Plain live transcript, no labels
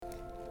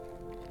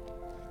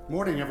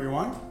Morning,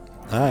 everyone.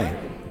 Hi.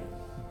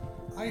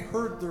 I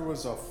heard there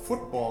was a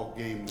football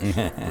game this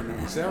afternoon.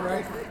 Is that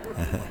right?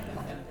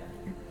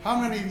 How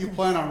many of you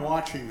plan on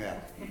watching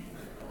that?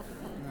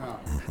 Yeah.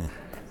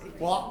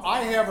 Well,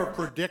 I have a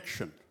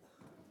prediction.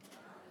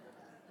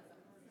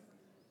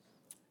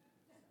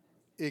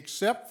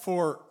 Except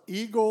for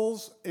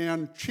Eagles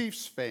and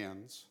Chiefs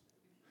fans,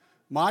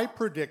 my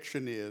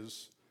prediction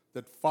is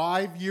that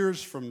 5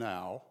 years from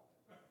now,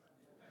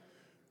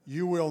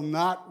 you will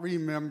not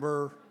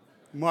remember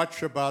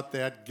much about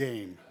that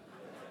game.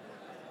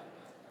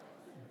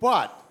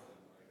 But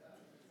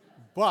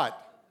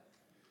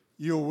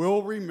you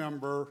will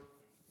remember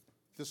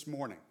this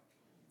morning.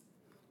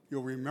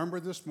 You'll remember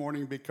this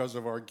morning because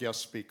of our guest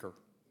speaker.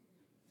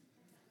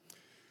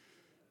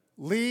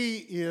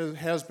 Lee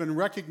has been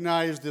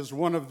recognized as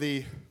one of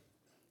the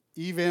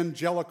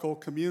evangelical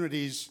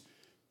community's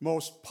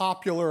most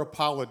popular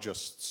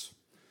apologists,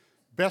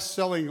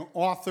 best-selling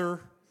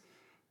author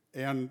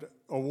and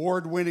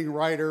award-winning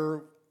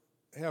writer,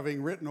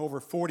 having written over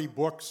 40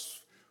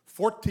 books.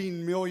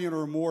 14 million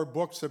or more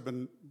books have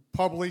been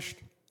published.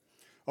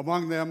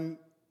 Among them,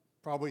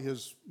 probably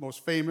his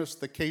most famous,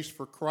 The Case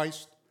for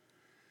Christ.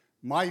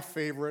 My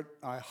favorite,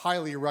 I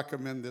highly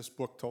recommend this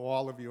book to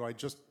all of you. I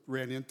just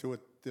ran into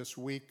it this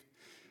week.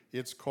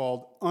 It's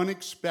called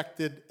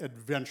Unexpected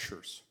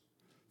Adventures.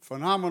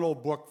 Phenomenal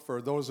book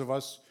for those of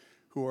us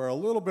who are a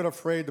little bit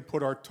afraid to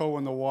put our toe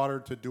in the water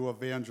to do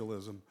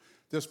evangelism.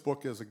 This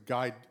book is a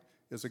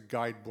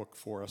guidebook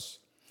for us.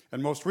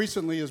 And most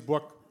recently, his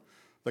book,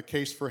 The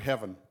Case for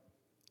Heaven.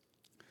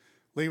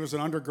 Lee was an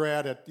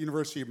undergrad at the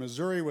University of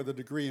Missouri with a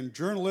degree in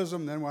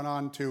journalism, then went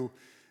on to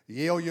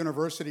Yale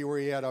University where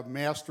he had a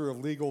Master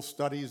of Legal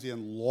Studies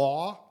in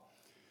Law.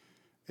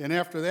 And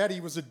after that, he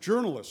was a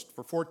journalist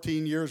for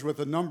 14 years with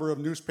a number of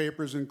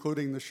newspapers,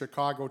 including the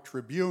Chicago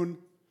Tribune.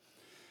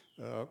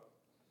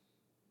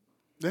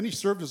 Then he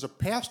served as a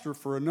pastor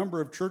for a number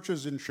of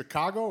churches in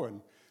Chicago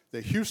and the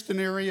Houston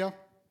area.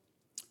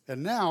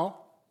 And now,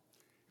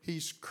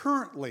 he's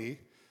currently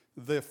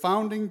the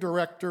founding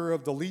director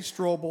of the Lee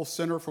Strobel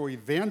Center for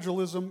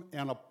Evangelism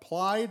and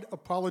Applied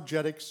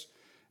Apologetics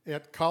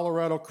at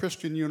Colorado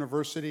Christian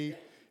University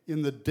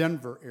in the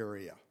Denver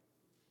area.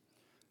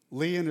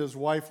 Lee and his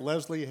wife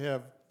Leslie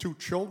have 2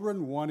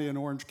 children, one in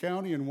Orange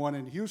County and one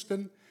in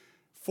Houston,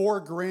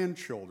 4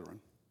 grandchildren.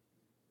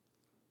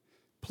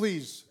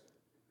 Please,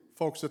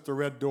 folks at the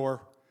Red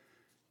Door,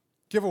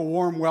 give a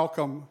warm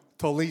welcome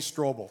to Lee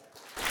Strobel.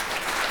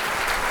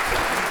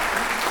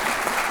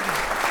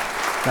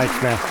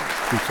 Thanks, man.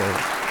 Appreciate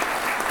it.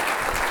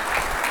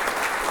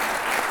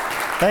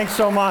 Thanks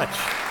so much.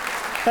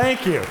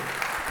 Thank you.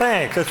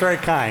 Thanks. That's very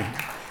kind.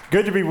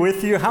 Good to be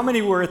with you. How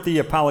many were at the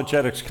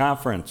Apologetics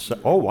Conference?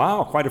 Oh,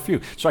 wow, quite a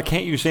few. So I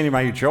can't use any of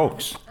my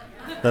jokes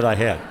that I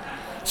had.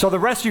 So the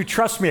rest of you,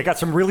 trust me, I got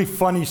some really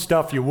funny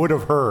stuff you would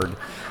have heard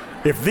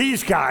if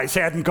these guys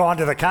hadn't gone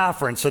to the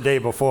conference the day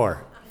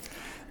before.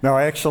 No,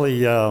 actually,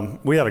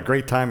 we had a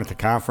great time at the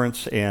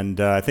conference, and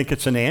I think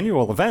it's an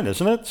annual event,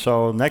 isn't it?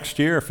 So next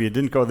year, if you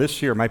didn't go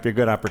this year, it might be a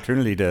good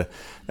opportunity to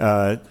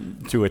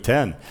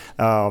attend.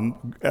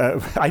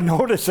 I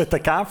noticed at the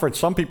conference,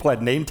 some people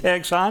had name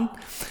tags on,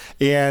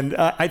 and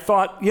I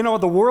thought,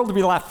 the world would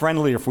be a lot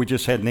friendlier if we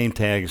just had name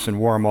tags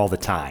and wore them all the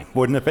time,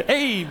 wouldn't it? But,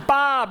 hey,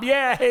 Bob,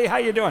 yeah, hey, how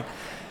you doing?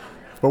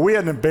 But we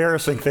had an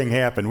embarrassing thing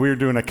happen. We were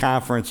doing a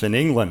conference in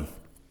England.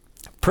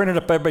 Printed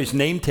up everybody's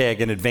name tag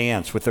in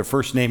advance with their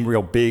first name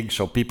real big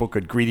so people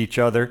could greet each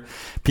other.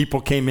 People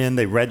came in,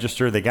 they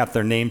registered, they got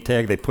their name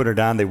tag, they put it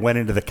on, they went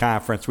into the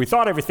conference. We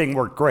thought everything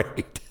worked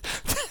great.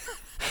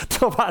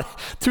 So about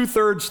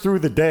 2/3 through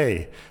the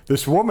day,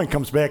 this woman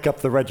comes back up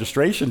the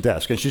registration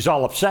desk and she's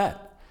all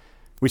upset.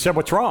 We said,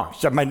 what's wrong? She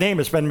said, my name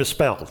has been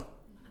misspelled.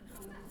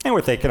 And we're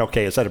thinking,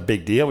 okay, is that a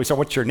big deal? We said,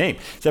 what's your name?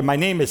 She said, my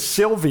name is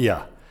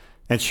Sylvia.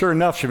 And sure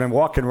enough, she'd been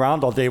walking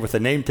around all day with a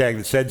name tag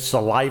that said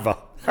saliva.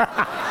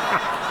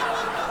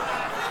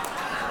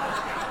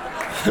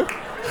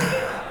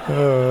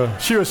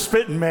 She was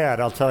spitting mad,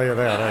 I'll tell you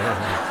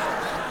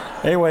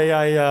that. Anyway,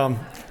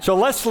 so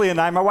Leslie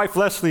and I, my wife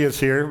Leslie is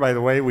here, by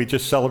the way. We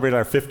just celebrated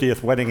our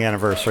 50th wedding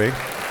anniversary.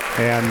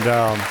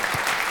 And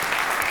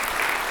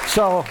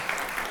so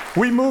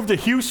we moved to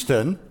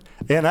Houston,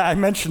 and I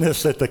mentioned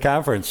this at the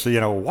conference.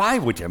 Why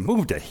would you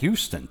move to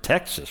Houston,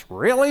 Texas?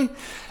 Really?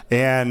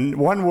 And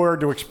one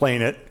word to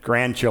explain it,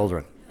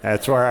 grandchildren.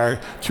 That's where our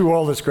 2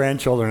 oldest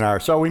grandchildren are.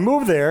 So we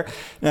moved there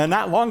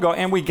not long ago,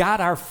 and we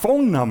got our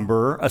phone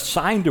number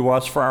assigned to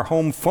us for our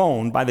home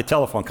phone by the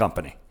telephone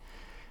company.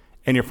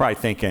 And you're probably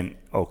thinking,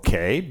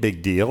 okay,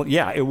 big deal.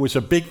 Yeah, it was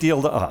a big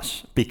deal to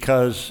us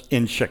because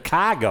in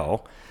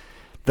Chicago,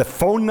 the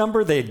phone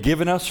number they had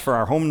given us for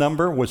our home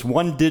number was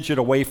 1 digit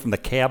away from the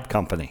cab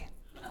company.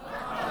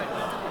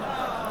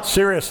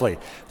 Seriously.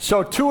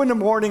 So 2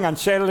 a.m. on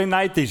Saturday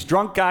night, these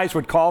drunk guys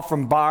would call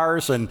from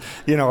bars and,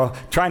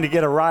 trying to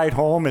get a ride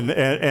home. And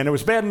it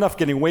was bad enough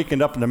getting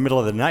wakened up in the middle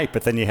of the night,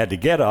 but then you had to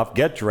get up,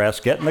 get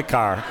dressed, get in the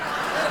car.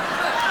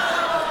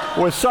 It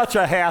was such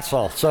a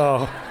hassle.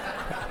 So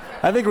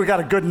I think we got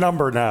a good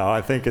number now.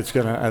 I think it's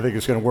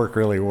gonna work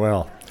really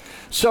well.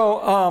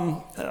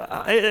 So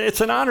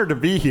it's an honor to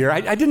be here.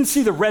 I didn't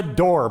see the red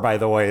door, by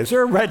the way. Is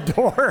there a red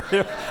door?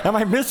 Am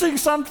I missing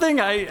something?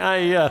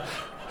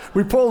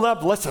 We pulled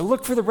up. Let's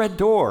look for the red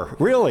door.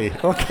 Really?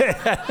 Okay.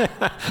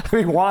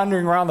 We're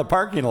wandering around the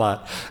parking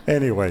lot.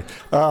 Anyway,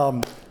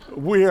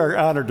 we are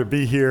honored to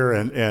be here,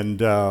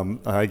 and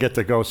I get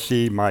to go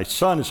see my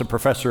son is a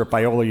professor at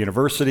Biola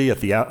University,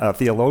 a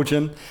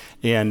theologian,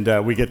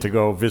 and we get to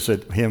go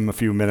visit him a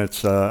few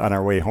minutes on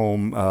our way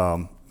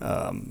home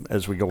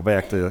as we go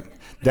back to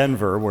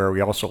Denver, where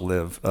we also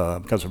live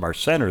because of our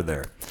center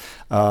there.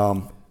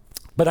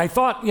 But I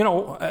thought,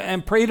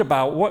 and prayed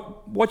about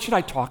what should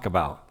I talk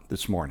about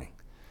this morning.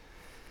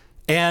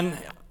 And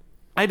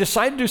I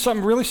decided to do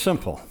something really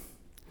simple.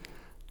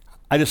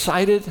 I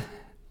decided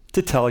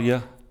to tell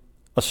you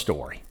a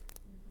story.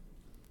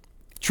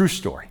 True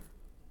story.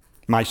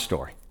 My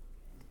story.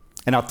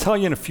 And I'll tell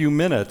you in a few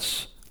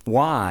minutes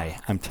why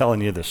I'm telling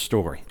you this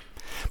story.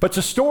 But it's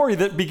a story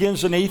that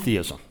begins in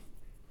atheism.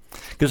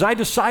 Because I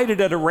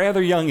decided at a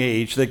rather young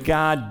age that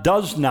God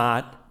does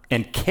not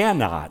and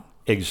cannot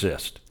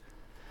exist.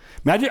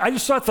 I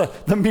just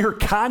thought the mere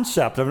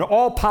concept of an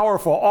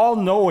all-powerful,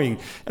 all-knowing,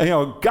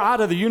 God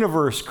of the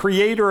universe,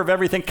 creator of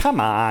everything, come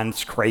on,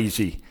 it's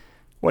crazy.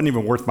 Wasn't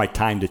even worth my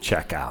time to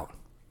check out.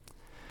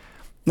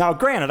 Now,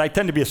 granted, I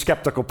tend to be a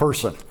skeptical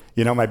person.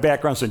 My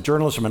background's in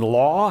journalism and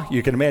law.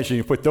 You can imagine,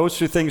 you put those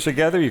two things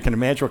together, you can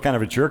imagine what kind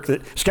of a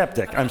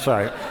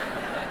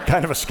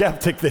kind of a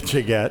skeptic that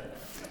you get.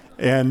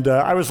 And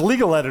I was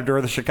legal editor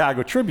of the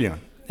Chicago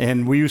Tribune,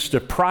 and we used to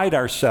pride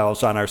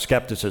ourselves on our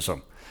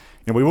skepticism.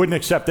 And we wouldn't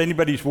accept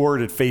anybody's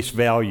word at face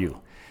value.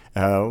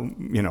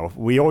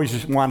 We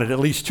always wanted at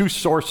least two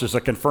sources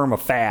that confirm a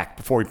fact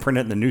before we print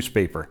it in the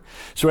newspaper.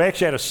 So we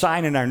actually had a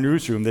sign in our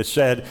newsroom that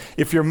said,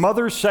 if your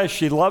mother says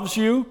she loves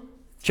you,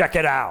 check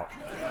it out.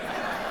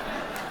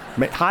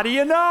 How do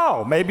you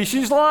know? Maybe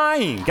she's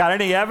lying. Got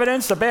any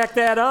evidence to back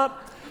that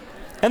up?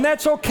 And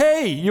that's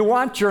okay. You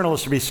want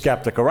journalists to be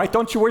skeptical, right?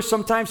 Don't you wish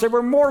sometimes they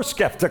were more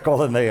skeptical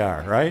than they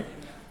are, right?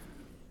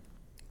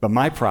 But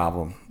my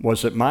problem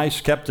was that my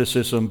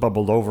skepticism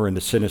bubbled over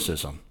into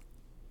cynicism,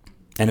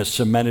 and it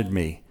cemented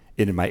me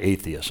into my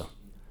atheism.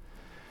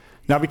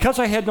 Now, because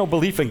I had no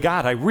belief in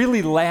God, I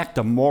really lacked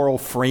a moral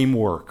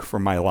framework for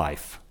my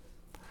life.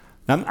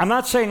 Now, I'm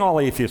not saying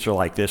all atheists are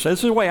like this. This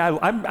is the way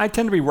I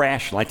tend to be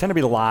rational. I tend to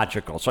be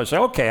logical. So I say,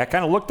 okay, I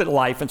kind of looked at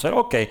life and said,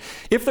 okay,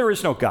 if there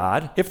is no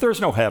God, if there is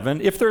no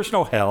heaven, if there is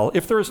no hell,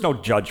 if there is no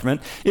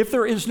judgment, if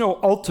there is no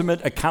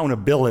ultimate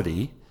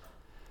accountability,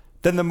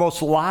 then the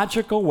most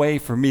logical way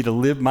for me to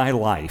live my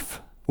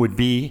life would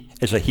be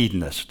as a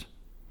hedonist,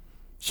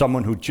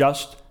 someone who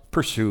just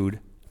pursued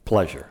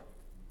pleasure.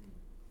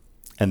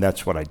 And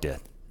that's what I did.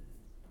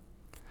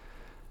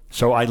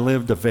 So I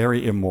lived a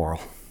very immoral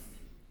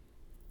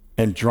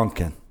and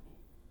drunken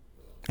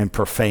and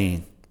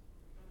profane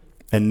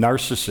and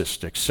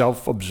narcissistic,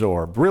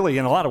 self-absorbed, really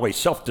in a lot of ways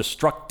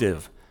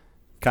self-destructive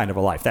kind of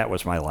a life. That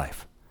was my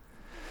life.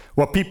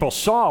 What people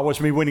saw was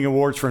me winning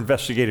awards for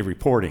investigative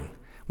reporting.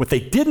 What they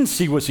didn't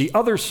see was the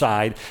other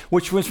side,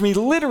 which was me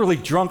literally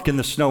drunk in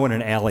the snow in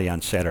an alley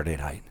on Saturday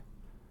night.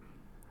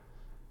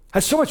 I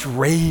had so much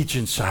rage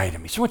inside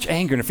of me, so much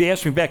anger. And if you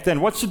asked me back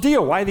then, what's the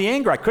deal? Why the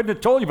anger? I couldn't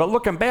have told you, but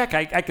looking back,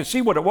 I could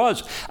see what it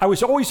was. I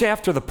was always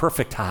after the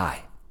perfect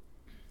high.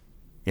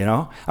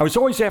 I was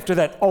always after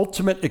that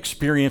ultimate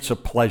experience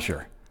of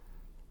pleasure.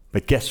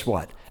 But guess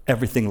what?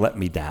 Everything let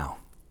me down.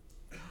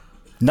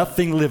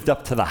 Nothing lived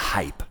up to the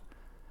hype.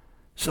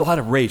 It's a lot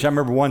of rage. I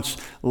remember once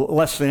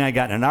Leslie and I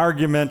got in an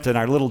argument, and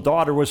our little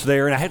daughter was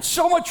there, and I had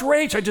so much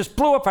rage, I just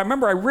blew up. I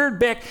remember I reared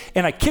back,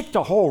 and I kicked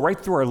a hole right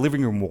through our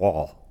living room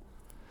wall.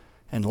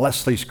 And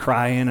Leslie's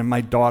crying, and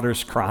my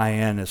daughter's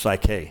crying. It's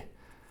like, hey,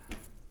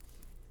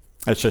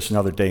 that's just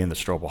another day in the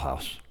Strobel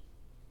house.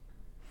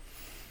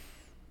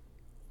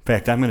 In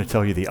fact, I'm going to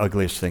tell you the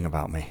ugliest thing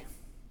about me,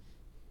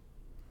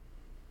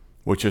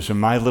 which is when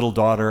my little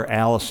daughter,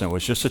 Allison,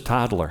 was just a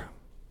toddler.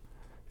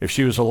 If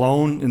she was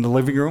alone in the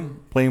living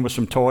room, playing with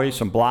some toys,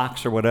 some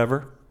blocks or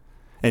whatever,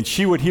 and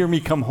she would hear me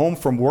come home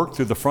from work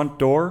through the front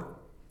door,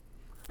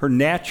 her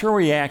natural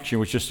reaction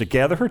was just to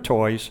gather her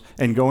toys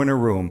and go in her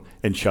room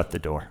and shut the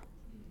door.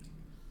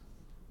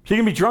 She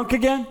going to be drunk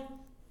again?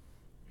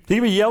 She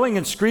going to be yelling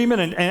and screaming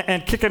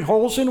and kicking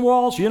holes in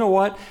walls? You know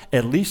what?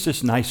 At least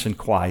it's nice and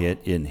quiet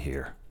in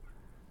here.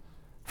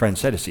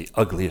 Friends, that is the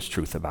ugliest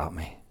truth about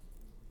me.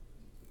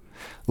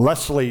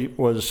 Leslie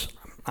was,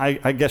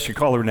 I guess you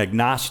call her an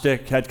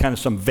agnostic, had kind of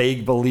some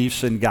vague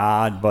beliefs in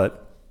God,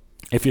 but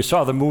if you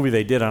saw the movie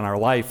they did on Our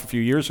Life a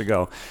few years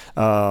ago,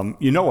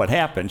 you know what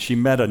happened. She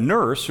met a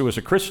nurse who was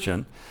a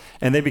Christian,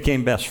 and they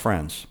became best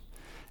friends.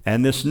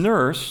 And this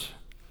nurse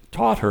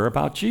taught her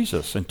about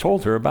Jesus and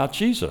told her about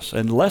Jesus.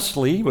 And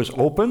Leslie was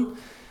open.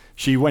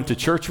 She went to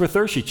church with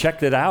her. She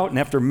checked it out. And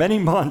after many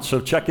months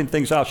of checking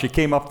things out, she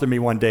came up to me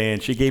one day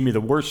and she gave me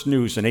the worst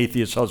news an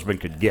atheist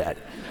husband could get.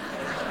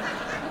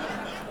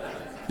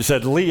 She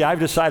said, Lee, I've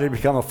decided to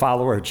become a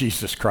follower of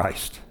Jesus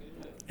Christ.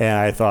 And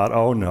I thought,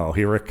 oh no,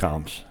 here it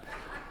comes.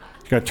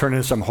 going to turn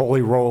into some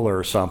holy roller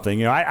or something.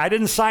 You know, I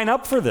didn't sign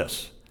up for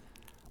this.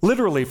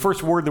 Literally,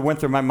 first word that went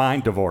through my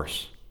mind,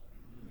 divorce.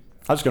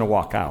 I was going to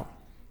walk out.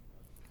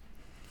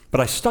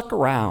 But I stuck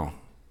around.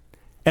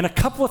 And a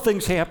couple of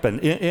things happened.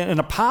 In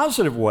a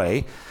positive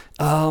way,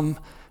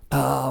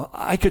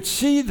 I could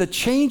see the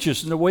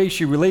changes in the way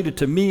she related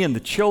to me and the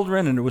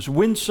children, and it was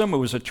winsome, it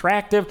was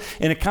attractive,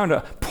 and it kind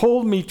of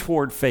pulled me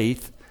toward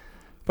faith.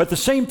 But at the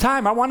same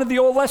time, I wanted the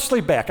old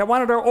Leslie back. I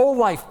wanted her old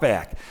life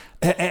back.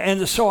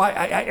 And so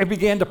I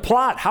began to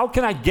plot, how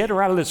can I get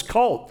her out of this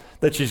cult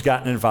that she's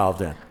gotten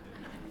involved in?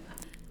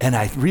 And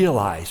I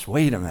realized,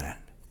 wait a minute,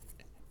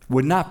 it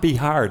would not be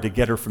hard to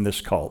get her from this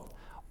cult.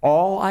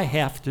 All I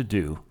have to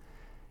do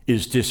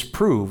is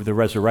disprove the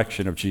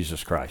resurrection of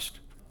Jesus Christ.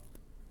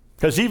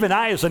 Because even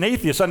I, as an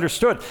atheist,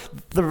 understood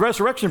the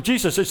resurrection of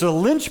Jesus is the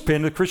linchpin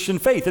of the Christian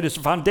faith. It is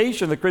the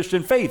foundation of the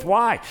Christian faith.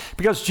 Why?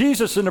 Because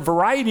Jesus, in a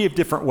variety of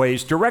different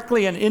ways,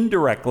 directly and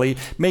indirectly,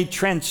 made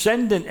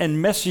transcendent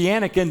and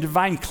messianic and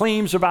divine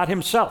claims about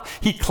himself.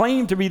 He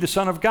claimed to be the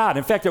Son of God.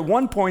 In fact, at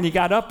one point, he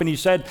got up and he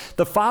said,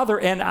 "The Father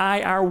and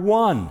I are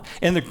one."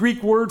 And the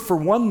Greek word for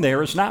one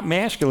there is not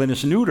masculine,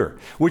 it's neuter,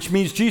 which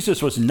means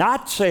Jesus was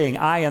not saying,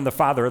 "I and the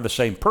Father are the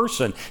same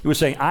person." He was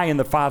saying, "I and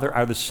the Father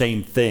are the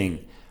same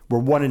thing. We're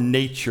one in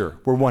nature.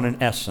 We're one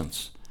in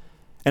essence."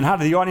 And how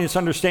did the audience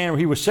understand what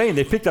he was saying?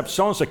 They picked up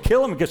stones to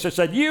kill him because they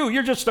said,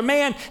 you're just a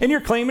man and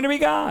you're claiming to be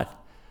God.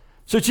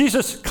 So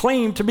Jesus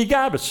claimed to be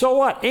God, but so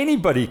what?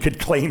 Anybody could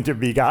claim to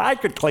be God. I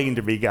could claim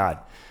to be God.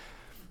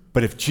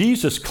 But if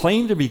Jesus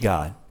claimed to be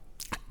God,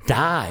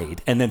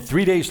 died, and then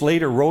 3 days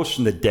later rose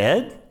from the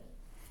dead,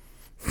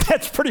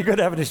 that's pretty good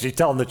evidence he's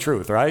telling the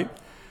truth, right?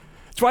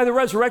 It's why the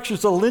resurrection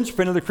is the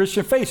linchpin of the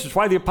Christian faith. It's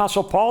why the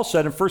Apostle Paul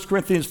said in 1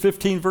 Corinthians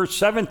 15, verse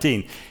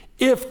 17,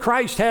 if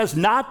Christ has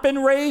not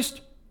been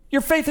raised,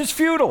 your faith is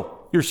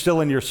futile. You're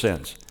still in your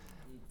sins.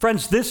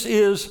 Friends, this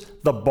is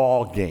the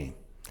ball game.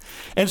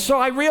 And so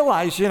I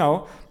realized,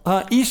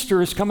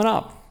 Easter is coming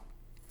up.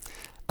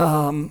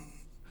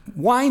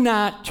 Why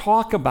not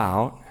talk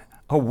about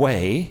a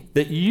way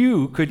that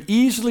you could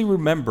easily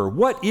remember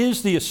what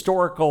is the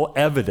historical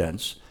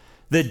evidence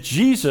that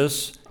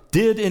Jesus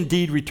did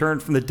indeed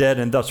return from the dead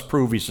and thus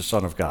prove he's the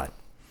Son of God.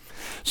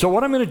 So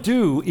what I'm going to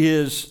do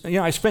is,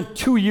 I spent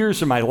 2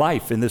 years of my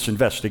life in this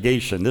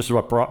investigation. This is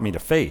what brought me to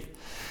faith.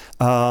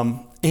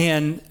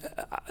 And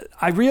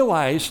I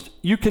realized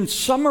you can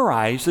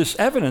summarize this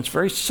evidence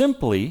very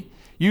simply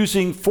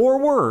using 4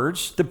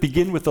 words that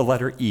begin with the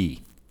letter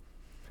E.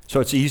 So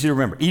it's easy to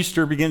remember.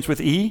 Easter begins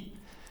with E,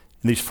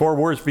 and these 4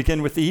 words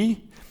begin with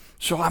E.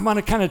 So I'm going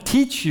to kind of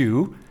teach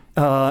you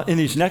in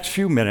these next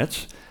few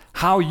minutes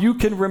how you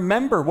can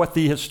remember what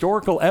the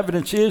historical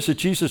evidence is that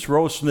Jesus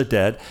rose from the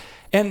dead.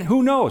 And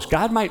who knows,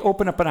 God might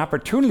open up an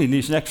opportunity in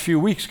these next few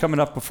weeks coming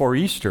up before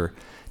Easter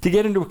to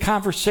get into a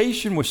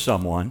conversation with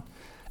someone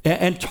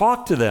and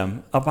talk to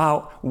them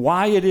about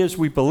why it is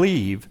we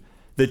believe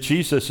that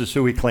Jesus is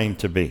who he claimed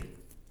to be.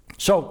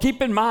 So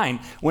keep in mind,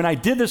 when I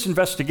did this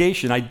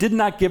investigation, I did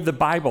not give the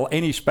Bible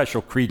any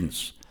special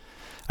credence.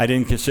 I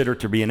didn't consider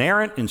it to be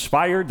inerrant,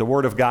 inspired, the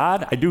Word of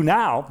God. I do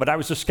now, but I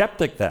was a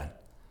skeptic then.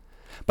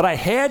 But I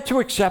had to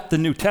accept the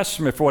New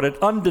Testament for what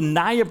it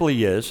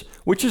undeniably is,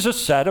 which is a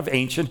set of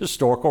ancient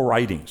historical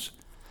writings.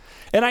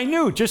 And I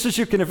knew, just as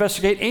you can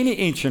investigate any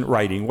ancient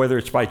writing, whether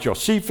it's by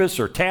Josephus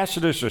or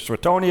Tacitus or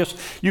Suetonius,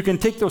 you can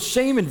take those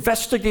same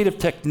investigative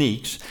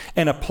techniques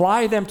and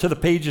apply them to the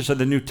pages of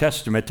the New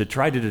Testament to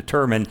try to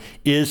determine,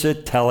 is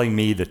it telling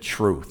me the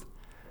truth?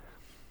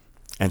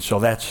 And so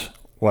that's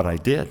what I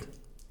did.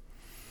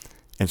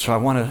 And so I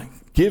want to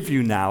give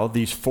you now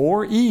these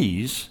 4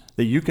 E's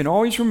that you can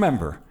always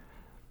remember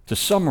to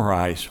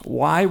summarize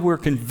why we're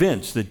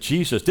convinced that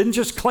Jesus didn't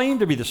just claim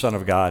to be the Son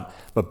of God,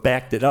 but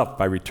backed it up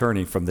by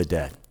returning from the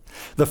dead.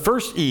 The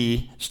first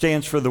E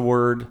stands for the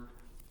word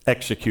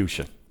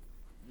execution.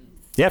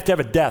 You have to have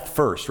a death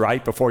first,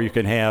 right, before you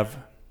can have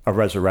a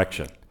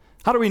resurrection.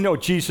 How do we know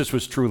Jesus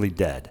was truly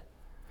dead?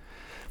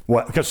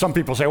 Well, because some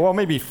people say, well,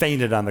 maybe he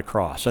fainted on the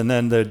cross, and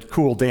then the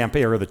cool, damp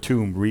air of the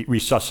tomb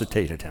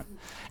resuscitated him.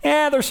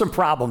 There's some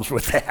problems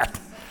with that.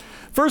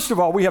 First of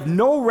all, we have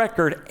no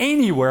record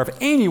anywhere of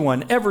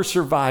anyone ever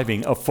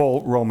surviving a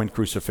full Roman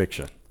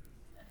crucifixion.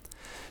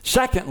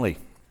 Secondly,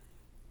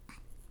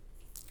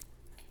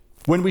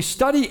 when we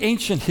study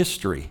ancient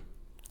history,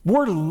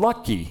 we're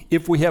lucky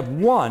if we have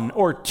 1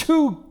 or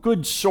 2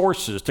 good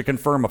sources to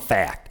confirm a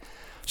fact.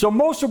 So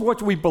most of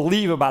what we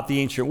believe about the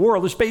ancient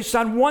world is based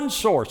on 1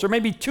 source or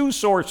maybe 2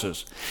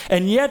 sources.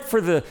 And yet for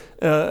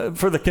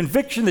the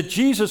conviction that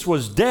Jesus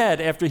was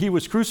dead after he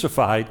was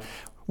crucified,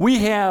 we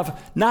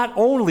have not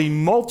only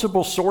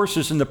multiple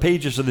sources in the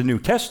pages of the New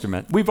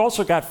Testament, we've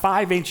also got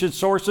 5 ancient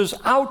sources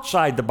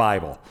outside the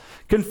Bible,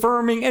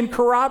 confirming and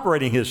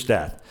corroborating his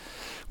death.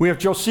 We have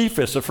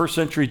Josephus, a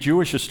first-century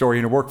Jewish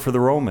historian who worked for the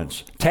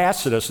Romans,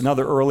 Tacitus,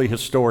 another early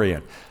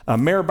historian,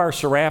 Meribar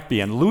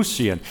Serapion,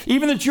 Lucian.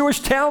 Even the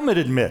Jewish Talmud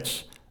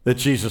admits that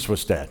Jesus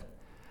was dead.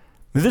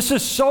 This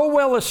is so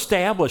well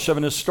established of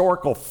an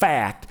historical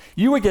fact,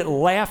 you would get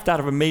laughed out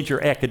of a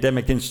major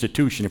academic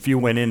institution if you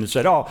went in and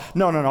said, oh,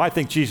 no, I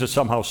think Jesus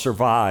somehow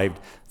survived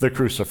the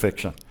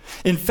crucifixion.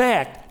 In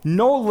fact,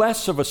 no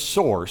less of a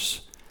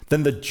source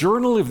than the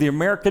Journal of the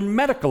American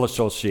Medical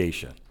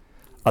Association,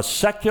 a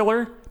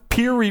secular,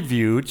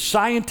 peer-reviewed,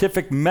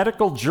 scientific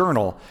medical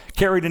journal,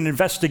 carried an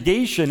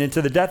investigation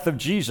into the death of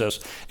Jesus,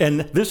 and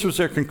this was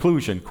their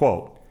conclusion,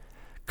 quote,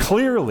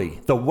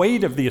 clearly, the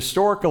weight of the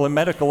historical and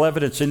medical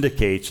evidence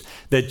indicates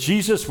that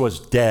Jesus was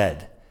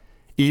dead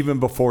even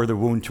before the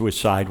wound to his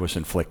side was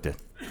inflicted.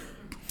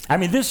 I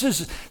mean, this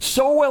is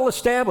so well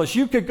established.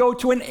 You could go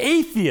to an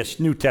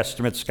atheist New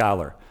Testament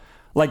scholar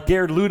like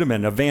Gerd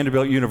Ludemann of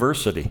Vanderbilt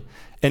University,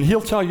 and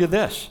he'll tell you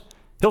this.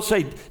 He'll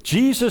say,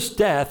 Jesus'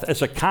 death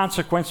as a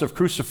consequence of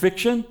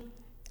crucifixion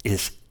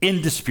is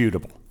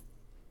indisputable.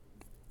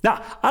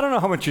 Now, I don't know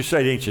how much you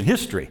study ancient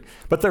history,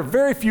 but there are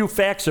very few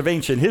facts of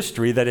ancient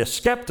history that a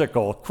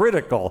skeptical,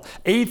 critical,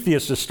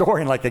 atheist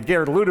historian like a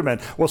Gerd Ludemann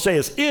will say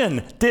is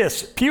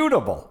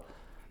indisputable.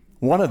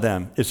 One of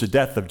them is the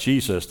death of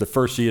Jesus, the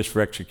first E is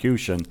for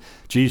execution.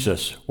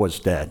 Jesus was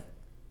dead.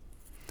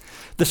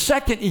 The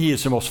second E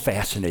is the most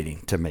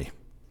fascinating to me.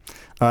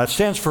 It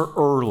stands for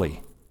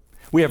early.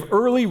 We have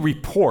early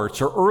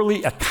reports or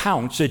early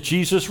accounts that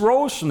Jesus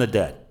rose from the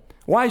dead.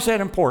 Why is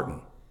that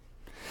important?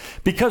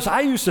 Because I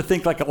used to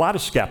think, like a lot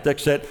of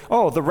skeptics, that,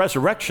 the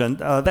resurrection,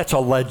 that's a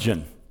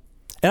legend.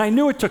 And I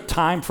knew it took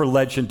time for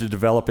legend to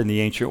develop in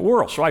the ancient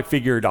world. So I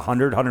figured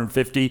 100,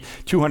 150,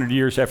 200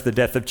 years after the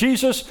death of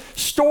Jesus,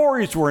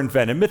 stories were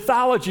invented,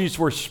 mythologies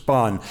were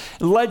spun,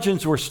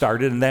 legends were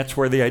started, and that's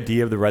where the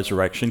idea of the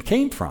resurrection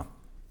came from.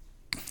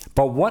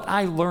 But what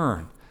I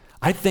learned,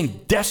 I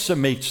think,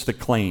 decimates the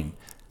claim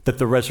that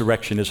the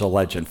resurrection is a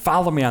legend.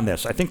 Follow me on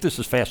this. I think this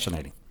is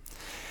fascinating.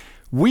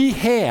 We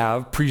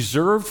have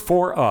preserved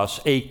for us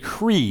a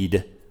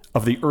creed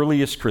of the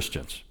earliest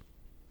Christians.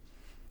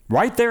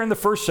 Right there in the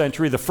first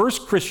century, the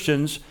first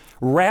Christians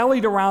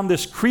rallied around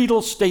this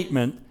creedal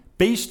statement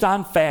based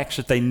on facts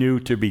that they knew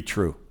to be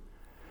true.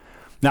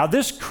 Now,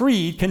 this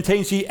creed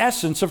contains the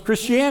essence of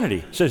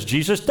Christianity. It says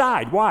Jesus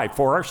died. Why?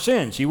 For our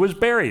sins. He was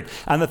buried.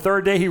 On the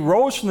third day, he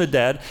rose from the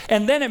dead.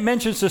 And then it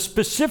mentions the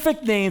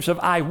specific names of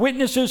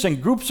eyewitnesses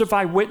and groups of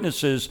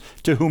eyewitnesses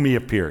to whom he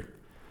appeared.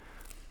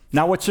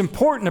 Now, what's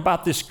important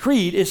about this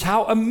creed is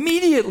how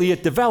immediately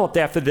it developed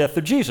after the death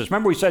of Jesus.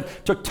 Remember we said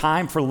it took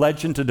time for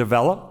legend to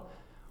develop?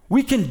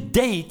 We can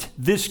date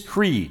this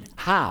creed.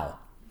 How?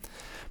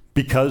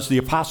 Because the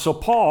Apostle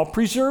Paul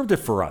preserved it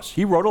for us.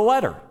 He wrote a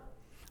letter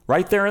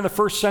right there in the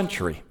first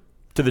century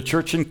to the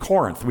church in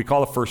Corinth. We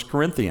call it 1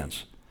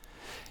 Corinthians.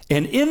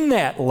 And in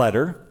that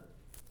letter,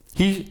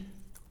 he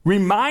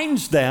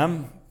reminds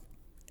them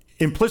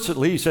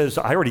implicitly, he says,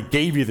 I already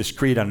gave you this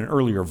creed on an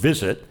earlier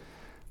visit.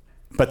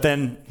 But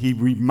then he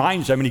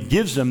reminds them and he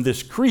gives them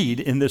this creed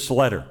in this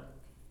letter.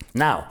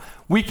 Now,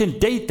 we can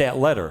date that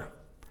letter.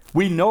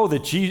 We know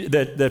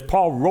that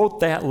Paul wrote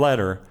that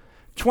letter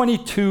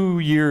 22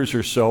 years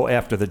or so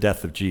after the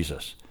death of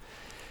Jesus.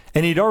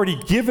 And he'd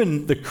already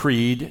given the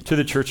creed to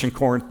the church in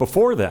Corinth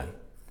before then.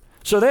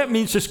 So that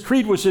means this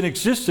creed was in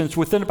existence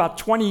within about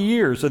 20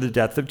 years of the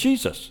death of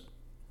Jesus.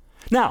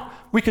 Now,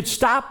 we could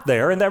stop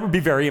there, and that would be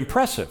very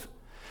impressive.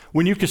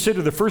 When you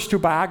consider the first two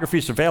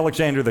biographies of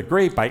Alexander the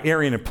Great by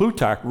Arrian and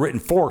Plutarch, written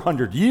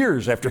 400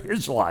 years after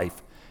his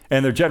life,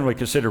 and they're generally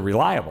considered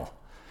reliable.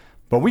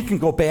 But we can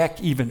go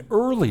back even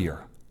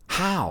earlier.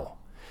 How?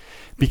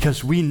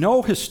 Because we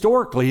know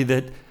historically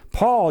that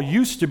Paul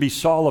used to be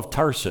Saul of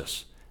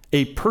Tarsus,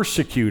 a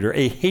persecutor,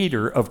 a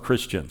hater of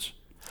Christians.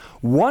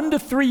 1 to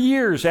 3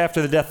 years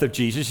after the death of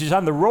Jesus, he's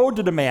on the road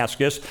to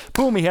Damascus.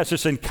 Boom, he has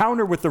this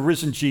encounter with the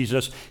risen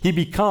Jesus. He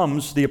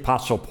becomes the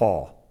Apostle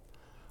Paul.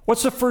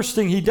 What's the first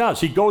thing he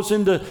does? He goes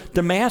into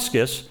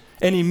Damascus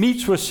and he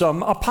meets with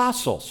some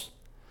apostles.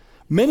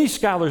 Many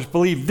scholars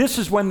believe this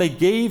is when they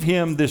gave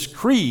him this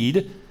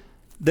creed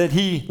that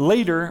he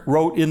later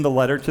wrote in the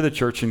letter to the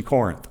church in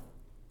Corinth.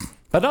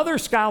 But other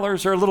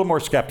scholars are a little more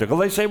skeptical.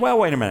 They say, well,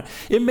 wait a minute.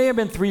 It may have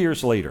been 3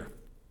 years later.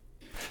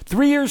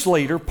 3 years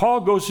later,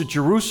 Paul goes to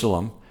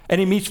Jerusalem and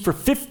he meets for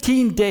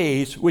 15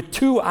 days with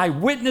two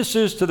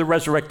eyewitnesses to the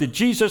resurrected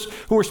Jesus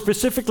who are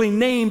specifically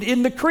named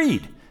in the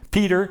creed,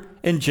 Peter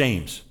and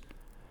James.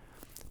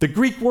 The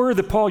Greek word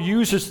that Paul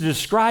uses to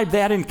describe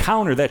that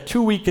encounter, that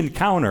 2-week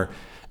encounter,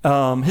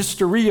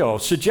 hysterio,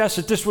 suggests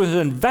that this was an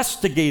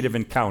investigative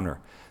encounter.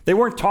 They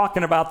weren't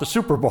talking about the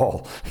Super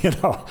Bowl,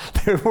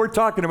 They weren't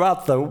talking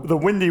about the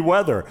windy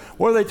weather.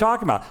 What are they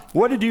talking about?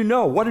 What did you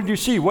know? What did you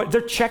see?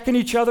 They're checking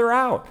each other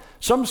out.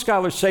 Some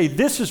scholars say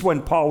this is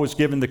when Paul was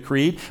given the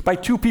creed by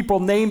two people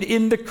named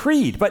in the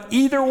creed. But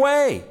either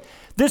way,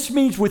 this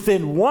means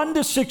within 1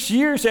 to 6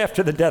 years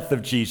after the death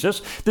of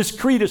Jesus, this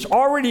creed is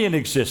already in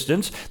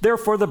existence.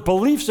 Therefore, the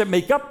beliefs that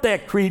make up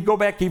that creed go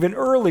back even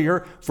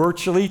earlier,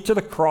 virtually to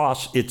the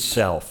cross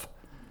itself.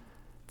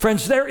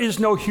 Friends, there is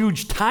no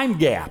huge time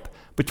gap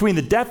between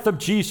the death of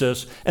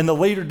Jesus and the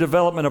later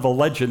development of a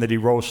legend that he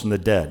rose from the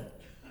dead.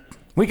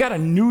 We got a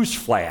news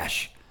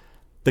flash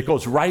that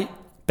goes right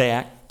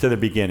back to the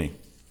beginning.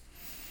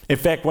 In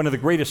fact, one of the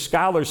greatest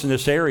scholars in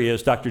this area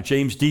is Dr.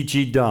 James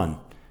D.G. Dunn,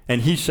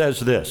 and he says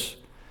this.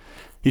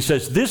 He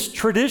says, this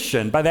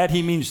tradition, by that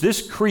he means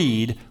this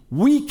creed,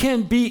 we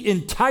can be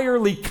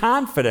entirely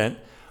confident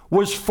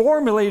was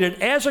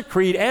formulated as a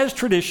creed, as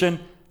tradition,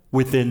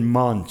 within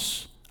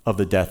months of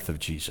the death of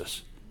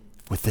Jesus.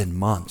 Within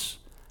months.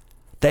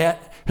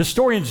 That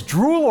historians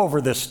drool over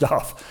this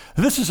stuff.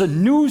 This is a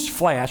news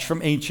flash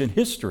from ancient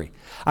history.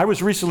 I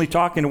was recently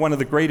talking to one of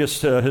the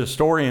greatest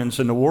historians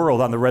in the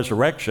world on the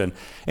resurrection,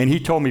 and he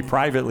told me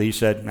privately, he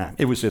said, nah,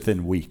 it was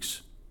within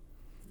weeks.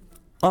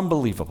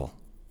 Unbelievable.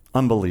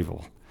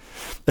 Unbelievable.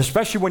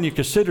 Especially when you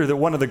consider that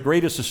one of the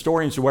greatest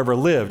historians who ever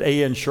lived,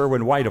 A.N.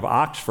 Sherwin White of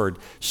Oxford,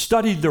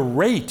 studied the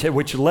rate at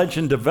which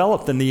legend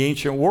developed in the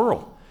ancient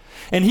world.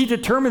 And he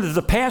determined that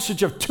the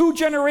passage of 2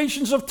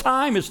 generations of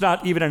time is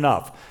not even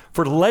enough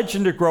for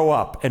legend to grow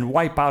up and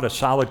wipe out a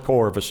solid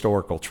core of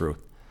historical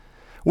truth.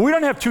 We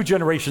don't have 2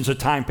 generations of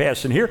time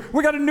passing here.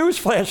 We got a news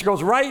flash that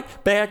goes right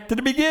back to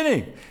the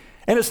beginning.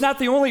 And it's not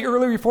the only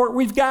early report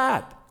we've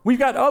got. We've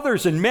got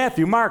others in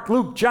Matthew, Mark,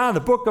 Luke, John, the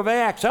book of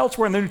Acts,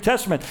 elsewhere in the New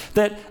Testament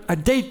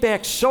that date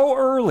back so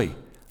early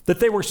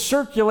that they were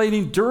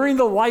circulating during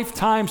the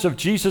lifetimes of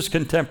Jesus'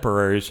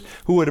 contemporaries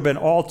who would have been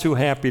all too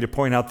happy to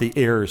point out the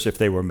errors if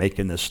they were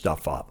making this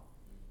stuff up.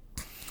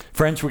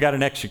 Friends, we got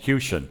an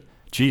execution.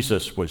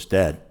 Jesus was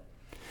dead.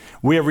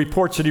 We have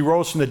reports that he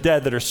rose from the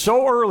dead that are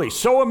so early,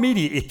 so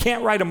immediate, you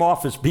can't write him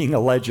off as being a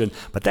legend.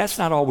 But that's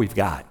not all we've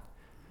got.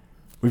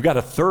 We've got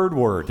a third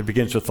word that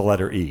begins with the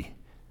letter E.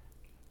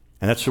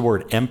 And that's the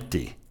word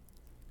empty.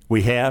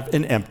 We have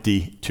an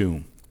empty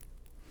tomb.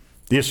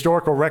 The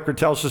historical record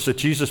tells us that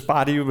Jesus'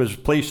 body was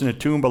placed in a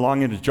tomb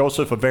belonging to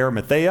Joseph of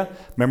Arimathea,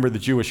 member of the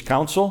Jewish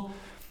council.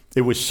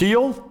 It was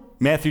sealed.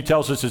 Matthew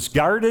tells us it's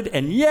guarded,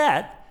 and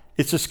yet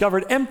it's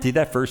discovered empty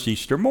that first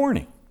Easter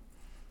morning.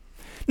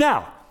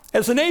 Now,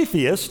 as an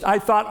atheist, I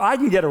thought I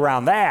can get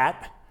around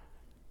that.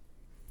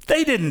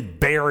 They didn't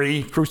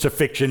bury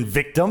crucifixion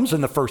victims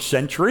in the first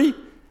century,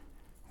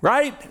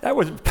 right? That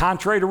was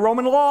contrary to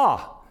Roman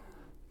law.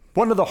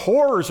 One of the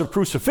horrors of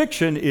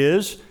crucifixion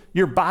is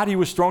your body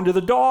was thrown to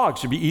the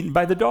dogs to be eaten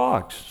by the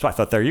dogs. So I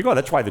thought, there you go.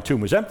 That's why the tomb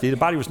was empty. The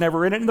body was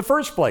never in it in the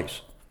first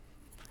place.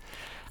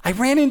 I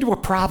ran into a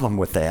problem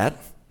with that.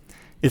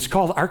 It's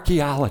called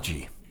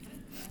archaeology.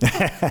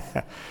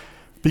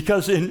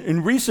 Because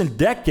in recent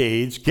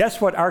decades, guess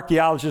what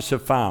archaeologists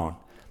have found?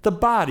 The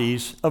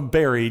bodies of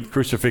buried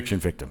crucifixion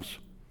victims.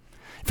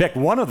 In fact,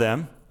 one of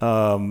them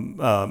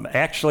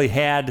actually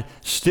had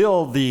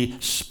still the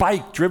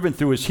spike driven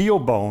through his heel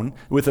bone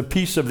with a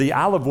piece of the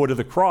olive wood of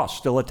the cross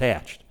still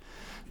attached.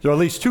 So at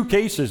least 2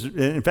 cases,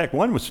 in fact,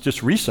 one was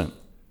just recent.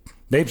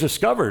 They've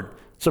discovered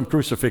some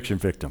crucifixion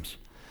victims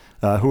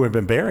who have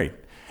been buried.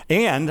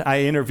 And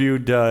I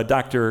interviewed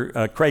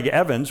Dr. Craig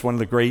Evans, one of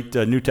the great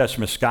New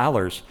Testament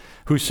scholars,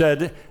 who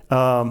said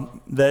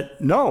that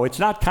no, it's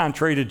not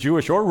contrary to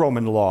Jewish or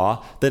Roman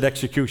law that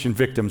execution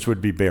victims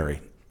would be buried.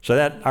 So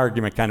that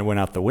argument kind of went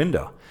out the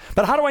window.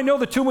 But how do I know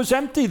the tomb was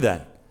empty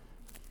then?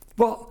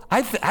 Well,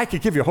 I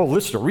could give you a whole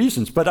list of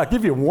reasons, but I'll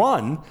give you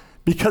one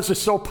because it's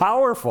so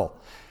powerful.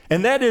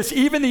 And that is,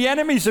 even the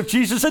enemies of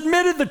Jesus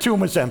admitted the tomb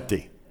was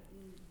empty.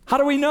 How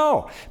do we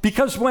know?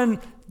 Because when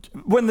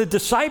the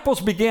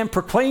disciples began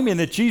proclaiming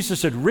that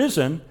Jesus had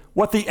risen,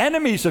 what the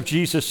enemies of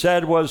Jesus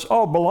said was,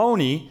 oh,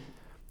 baloney,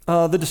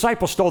 the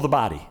disciples stole the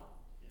body.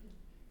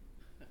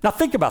 Now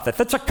think about that.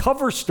 That's a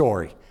cover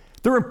story.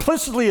 They're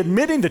implicitly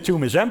admitting the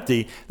tomb is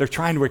empty. They're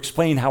trying to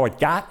explain how it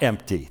got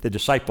empty. The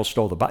disciples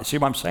stole the body. See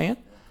what I'm saying?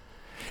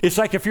 It's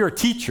like if you're a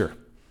teacher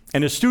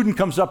and a student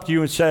comes up to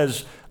you and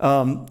says,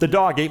 the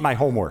dog ate my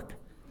homework.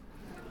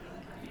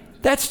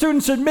 That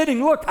student's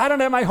admitting, look, I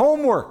don't have my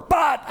homework,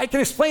 but I can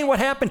explain what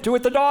happened to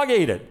it. The dog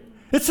ate it.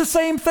 It's the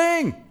same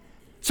thing.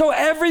 So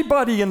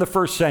everybody in the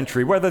first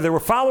century, whether they were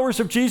followers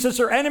of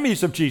Jesus or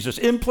enemies of Jesus,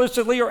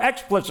 implicitly or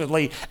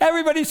explicitly,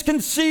 everybody's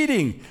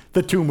conceding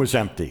the tomb was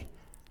empty.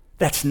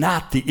 That's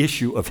not the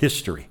issue of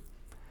history.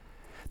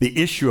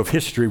 The issue of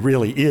history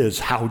really is,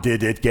 how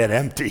did it get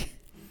empty?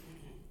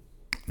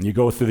 And you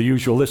go through the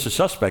usual list of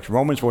suspects.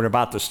 Romans weren't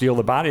about to steal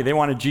the body. They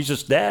wanted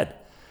Jesus dead.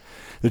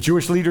 The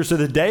Jewish leaders of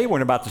the day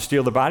weren't about to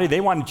steal the body. They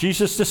wanted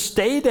Jesus to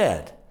stay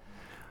dead.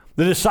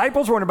 The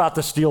disciples weren't about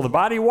to steal the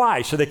body.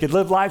 Why? So they could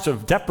live lives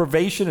of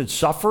deprivation and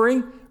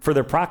suffering for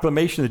their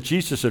proclamation that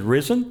Jesus had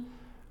risen?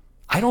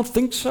 I don't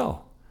think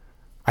so.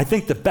 I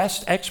think the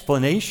best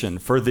explanation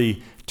for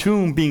the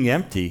tomb being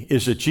empty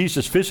is that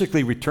Jesus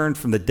physically returned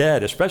from the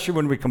dead, especially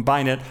when we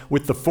combine it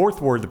with the fourth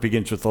word that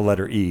begins with the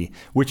letter E,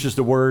 which is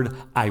the word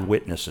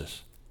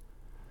eyewitnesses.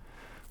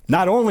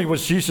 Not only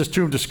was Jesus'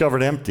 tomb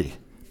discovered empty,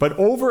 but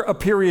over a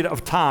period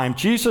of time,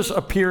 Jesus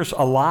appears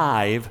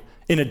alive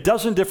in a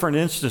dozen different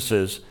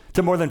instances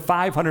to more than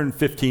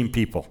 515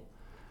 people.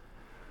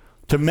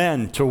 To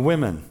men, to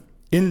women,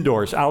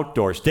 indoors,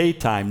 outdoors,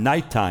 daytime,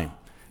 nighttime,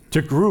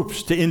 to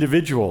groups, to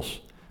individuals.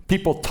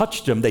 People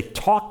touched him, they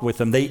talked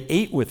with him, they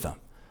ate with him. I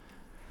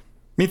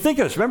mean, think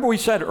of this. Remember we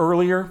said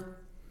earlier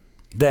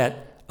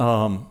that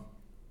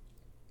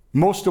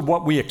Most of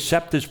what we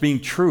accept as being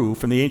true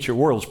from the ancient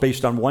world is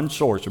based on one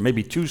source, or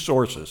maybe two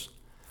sources.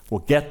 Well,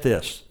 get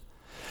this.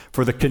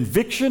 For the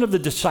conviction of the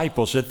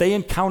disciples that they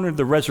encountered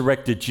the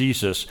resurrected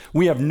Jesus,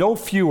 we have no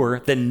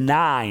fewer than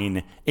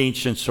 9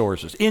 ancient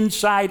sources,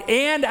 inside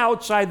and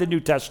outside the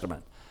New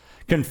Testament,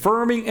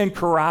 confirming and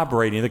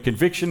corroborating the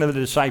conviction of the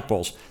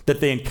disciples that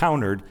they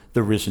encountered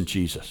the risen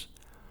Jesus.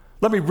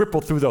 Let me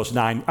ripple through those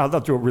 9. I'll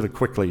do it really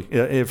quickly.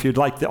 If you'd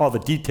like all the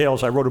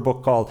details, I wrote a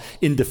book called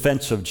In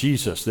Defense of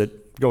Jesus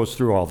that goes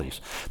through all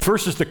these.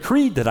 First is the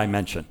creed that I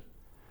mentioned.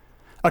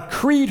 A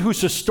creed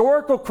whose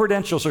historical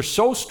credentials are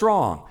so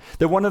strong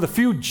that one of the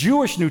few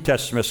Jewish New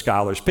Testament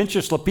scholars,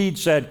 Pinchas Lapid,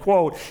 said,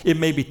 quote, it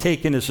may be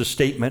taken as a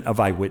statement of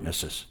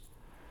eyewitnesses.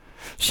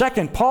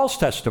 Second, Paul's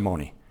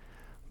testimony.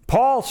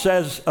 Paul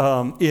says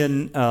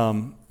in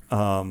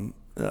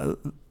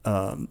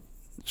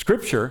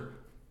Scripture,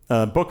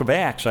 book of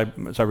Acts,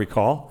 as I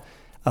recall,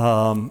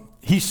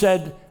 he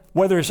said,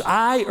 whether it's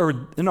I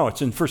or, no,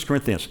 it's in 1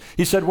 Corinthians.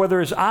 He said, whether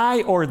it's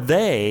I or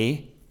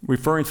they,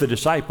 referring to the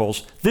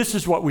disciples, this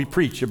is what we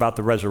preach about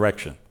the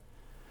resurrection.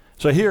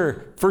 So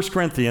here, 1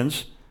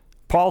 Corinthians,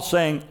 Paul's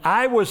saying,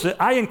 I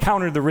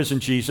encountered the risen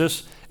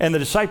Jesus, and the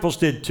disciples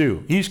did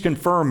too. He's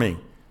confirming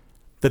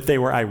that they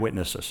were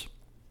eyewitnesses.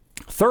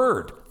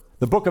 Third,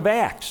 the book of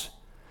Acts.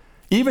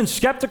 Even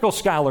skeptical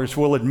scholars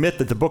will admit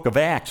that the book of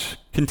Acts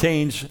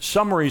contains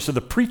summaries of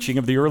the preaching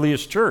of the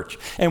earliest church.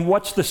 And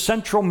what's the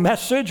central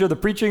message of the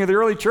preaching of the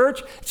early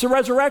church? It's the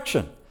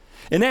resurrection.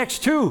 In Acts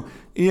 2,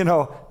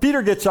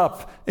 Peter gets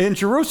up in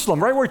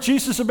Jerusalem, right where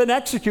Jesus had been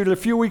executed a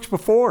few weeks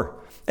before.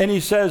 And he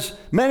says,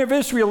 men of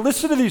Israel,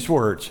 listen to these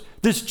words.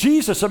 This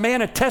Jesus, a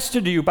man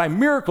attested to you by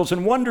miracles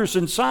and wonders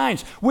and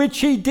signs, which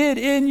he did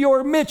in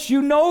your midst.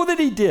 You know that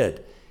he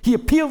did. He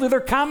appealed to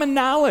their common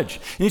knowledge.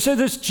 And he said,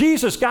 this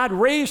Jesus God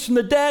raised from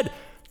the dead,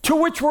 to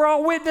which we're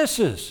all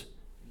witnesses.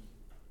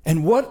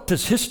 And what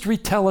does history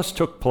tell us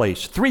took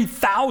place?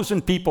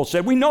 3,000 people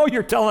said, we know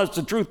you're telling us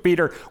the truth,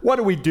 Peter.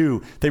 What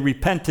do? They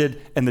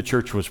repented, and the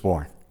church was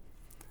born.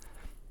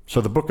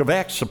 So the book of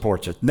Acts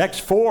supports it. Next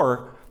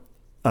 4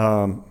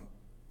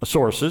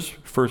 sources,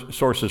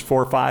 sources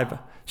 4, 5,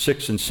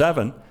 6, and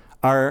 7,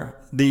 are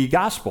the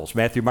Gospels,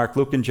 Matthew, Mark,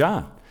 Luke, and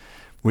John.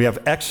 We have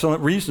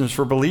excellent reasons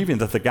for believing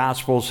that the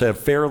Gospels have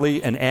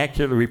fairly and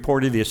accurately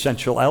reported the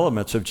essential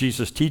elements of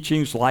Jesus'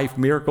 teachings, life,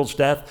 miracles,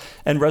 death,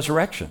 and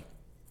resurrection.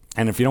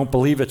 And if you don't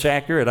believe it's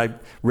accurate, I've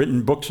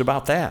written books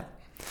about that.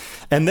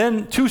 And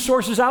then 2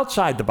 sources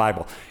outside the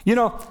Bible.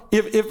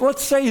 If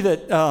let's say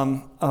that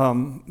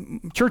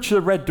Church of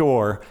the Red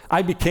Door,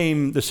 I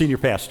became the senior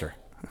pastor.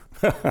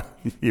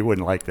 You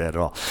wouldn't like that at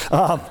all.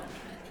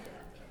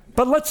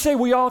 But let's say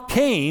we all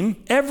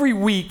came every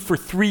week for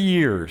 3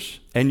 years,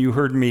 and you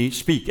heard me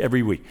speak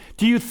every week.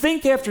 Do you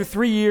think after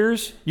 3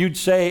 years you'd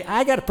say,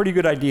 I got a pretty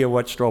good idea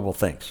what Strobel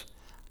thinks?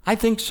 I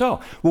think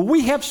so. Well,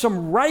 we have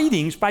some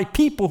writings by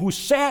people who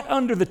sat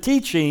under the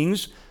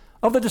teachings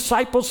of the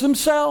disciples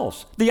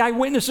themselves, the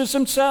eyewitnesses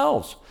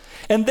themselves.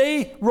 And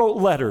they wrote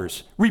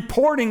letters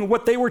reporting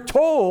what they were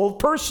told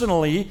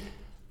personally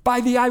by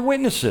the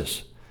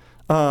eyewitnesses.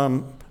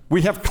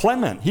 We have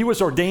Clement. He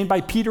was ordained by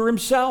Peter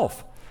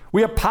himself.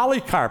 We have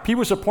Polycarp. He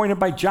was appointed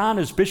by John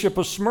as Bishop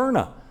of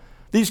Smyrna.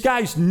 These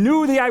guys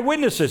knew the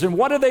eyewitnesses. And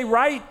what did they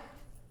write?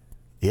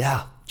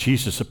 Yeah,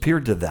 Jesus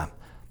appeared to them.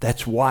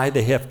 That's why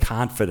they have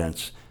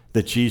confidence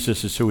that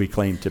Jesus is who he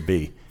claimed to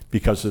be,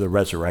 because of the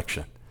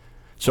resurrection.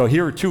 So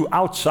here are 2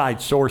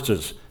 outside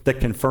sources that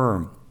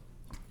confirm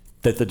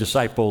that the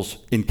disciples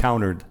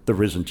encountered the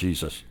risen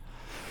Jesus.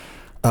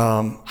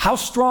 How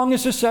strong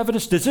is this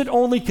evidence? Does it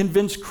only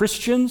convince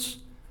Christians?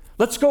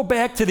 Let's go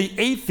back to the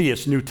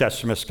atheist New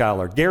Testament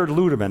scholar, Gerhard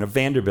Ludemann of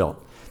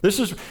Vanderbilt. This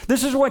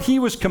is what he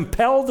was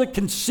compelled to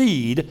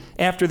concede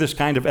after this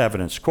kind of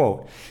evidence.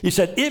 Quote, he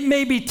said, it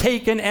may be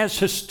taken as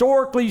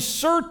historically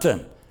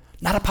certain,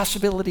 not a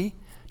possibility,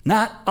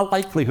 not a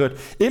likelihood.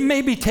 It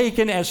may be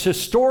taken as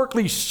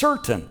historically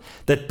certain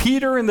that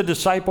Peter and the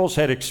disciples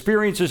had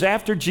experiences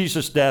after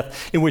Jesus'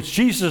 death in which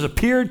Jesus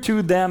appeared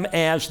to them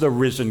as the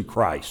risen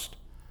Christ.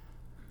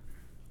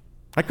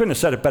 I couldn't have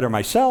said it better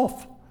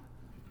myself.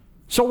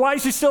 So why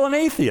is he still an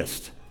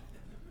atheist?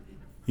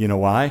 You know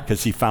why?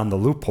 Because he found the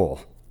loophole.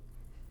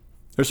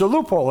 There's a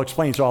loophole that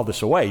explains all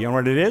this away. You know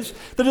what it is?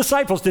 The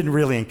disciples didn't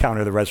really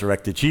encounter the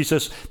resurrected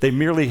Jesus. They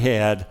merely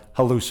had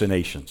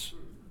hallucinations.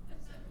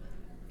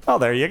 Oh,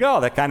 there you go.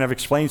 That kind of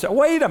explains it.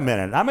 Wait a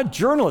minute. I'm a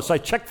journalist. I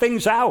check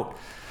things out.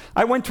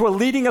 I went to a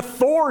leading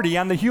authority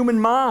on the human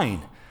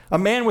mind, a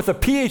man with a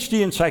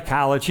PhD in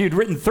psychology, who'd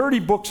written 30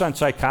 books on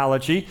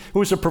psychology, who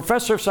was a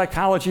professor of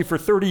psychology for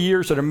 30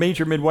 years at a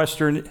major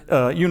Midwestern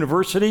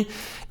university,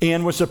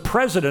 and was the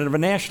president of a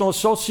national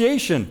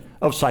association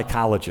of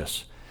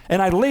psychologists.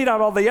 And I laid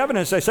out all the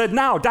evidence. I said,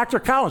 now, Dr.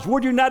 Collins,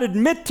 would you not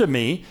admit to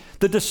me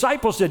the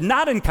disciples did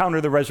not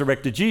encounter the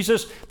resurrected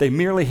Jesus? They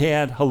merely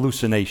had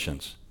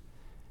hallucinations.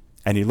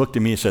 And he looked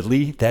at me and said,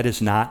 Lee, that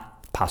is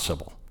not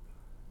possible.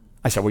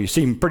 I said, well, you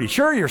seem pretty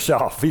sure of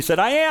yourself. He said,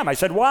 I am. I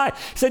said, why?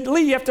 He said,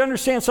 Lee, you have to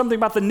understand something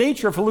about the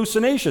nature of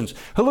hallucinations.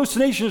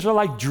 Hallucinations are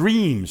like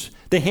dreams.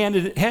 They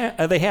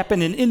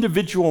happen in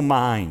individual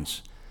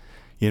minds.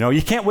 You know,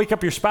 you can't wake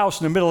up your spouse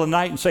in the middle of the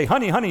night and say,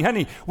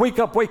 honey, wake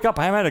up.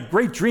 I had a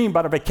great dream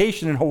about a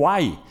vacation in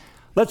Hawaii.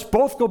 Let's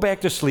both go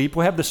back to sleep.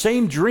 We'll have the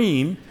same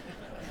dream.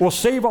 We'll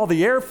save all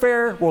the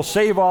airfare. We'll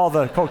save all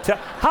the hotel.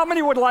 How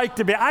many would like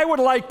to be? I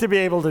would like to be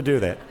able to do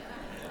that.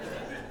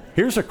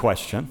 Here's a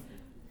question.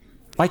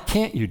 Why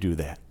can't you do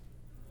that?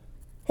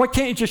 Why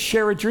can't you just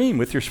share a dream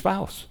with your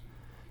spouse?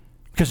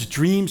 Because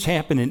dreams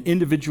happen in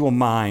individual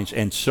minds,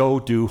 and so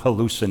do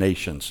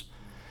hallucinations.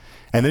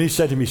 And then he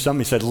said to me something.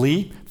 He said,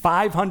 Lee,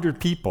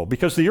 500 people,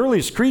 because the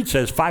earliest creed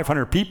says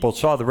 500 people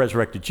saw the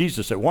resurrected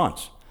Jesus at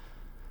once.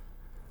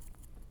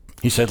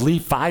 He said, Lee,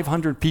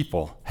 500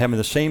 people having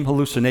the same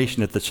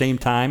hallucination at the same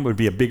time would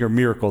be a bigger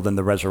miracle than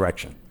the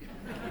resurrection.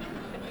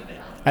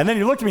 And then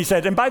he looked at me and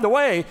said, and by the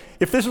way,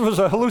 if this was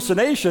a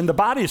hallucination, the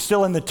body is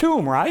still in the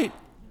tomb, right?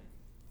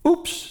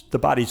 Oops, the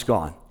body's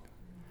gone.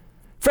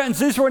 Friends,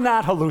 these were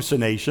not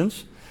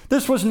hallucinations.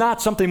 This was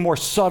not something more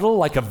subtle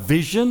like a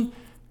vision.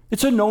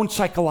 It's a known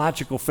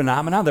psychological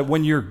phenomenon that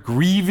when you're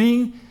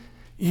grieving,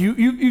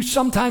 you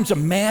sometimes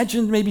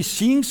imagine maybe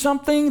seeing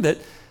something that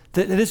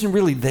isn't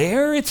really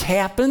there. It's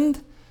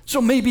happened. So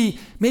maybe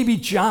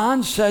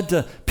John said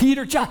to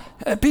Peter,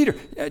 Peter,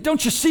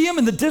 don't you see him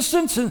in the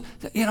distance? And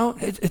you know,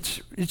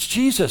 it's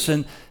Jesus.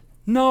 And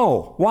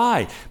no,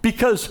 why?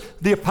 Because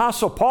the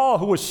Apostle Paul,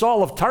 who was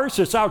Saul of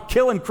Tarsus, out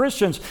killing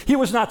Christians, he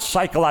was not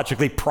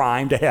psychologically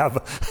primed to have,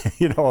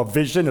 a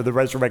vision of the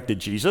resurrected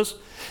Jesus.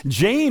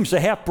 James,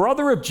 the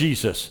half-brother of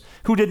Jesus,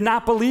 who did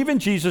not believe in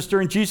Jesus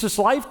during Jesus'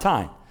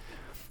 lifetime,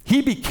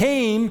 he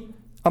became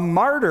a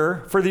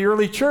martyr for the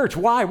early church.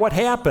 Why? What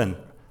happened?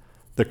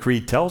 The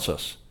creed tells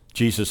us.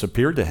 Jesus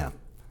appeared to him.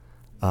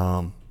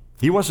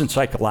 He wasn't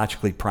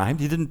psychologically primed.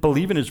 He didn't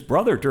believe in his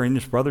brother during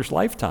his brother's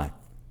lifetime.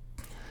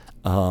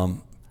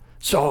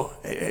 So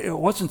it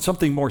wasn't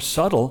something more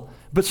subtle,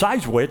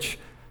 besides which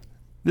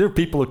there are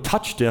people who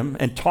touched him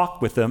and talked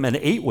with him and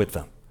ate with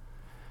them.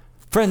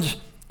 Friends,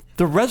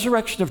 the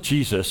resurrection of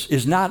Jesus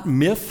is not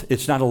myth.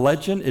 It's not a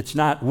legend. It's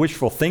not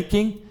wishful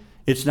thinking.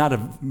 It's not a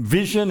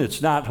vision.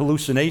 It's not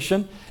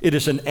hallucination. It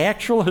is an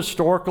actual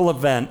historical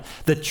event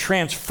that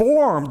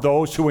transformed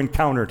those who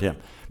encountered him.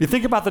 You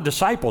think about the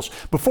disciples.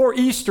 Before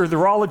Easter,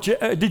 they're all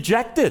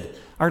dejected.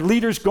 Our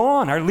leader's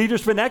gone. Our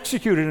leader's been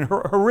executed in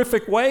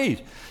horrific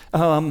ways.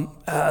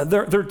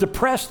 They're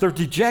depressed. They're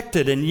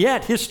dejected. And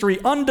yet, history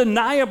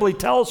undeniably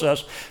tells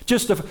us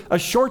just a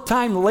short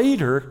time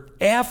later,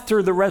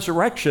 after the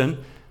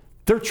resurrection,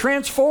 they're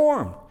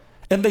transformed.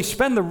 And they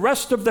spend the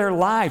rest of their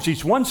lives,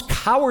 these once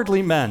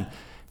cowardly men.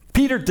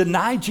 Peter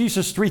denied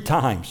Jesus 3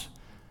 times.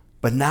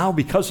 But now,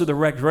 because of the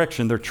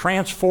resurrection, they're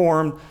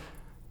transformed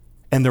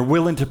and they're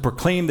willing to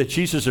proclaim that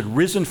Jesus had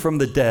risen from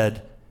the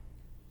dead,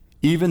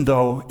 even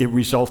though it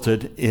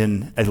resulted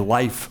in a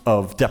life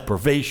of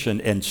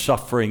deprivation and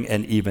suffering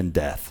and even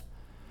death.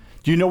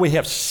 Do you know we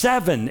have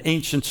 7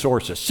 ancient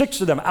sources, 6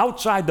 of them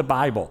outside the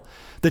Bible,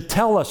 that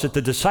tell us that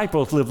the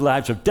disciples lived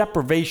lives of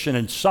deprivation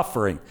and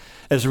suffering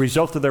as a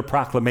result of their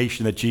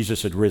proclamation that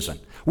Jesus had risen.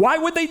 Why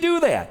would they do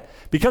that?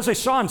 Because they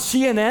saw on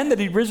CNN that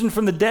he'd risen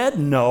from the dead?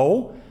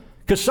 No.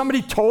 Because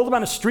somebody told them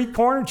on a street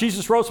corner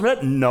Jesus rose from the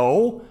dead?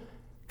 No.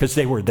 Because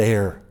they were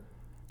there.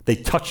 They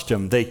touched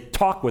him. They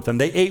talked with him.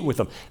 They ate with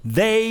him.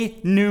 They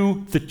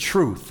knew the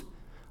truth.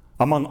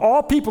 Among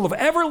all people who have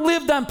ever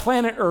lived on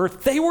planet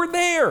Earth, they were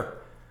there.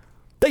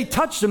 They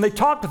touched him. They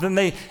talked with him.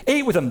 They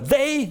ate with him.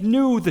 They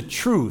knew the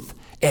truth.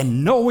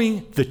 And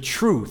knowing the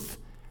truth,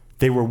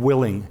 they were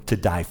willing to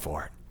die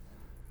for it.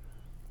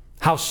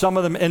 How some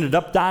of them ended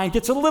up dying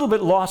gets a little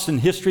bit lost in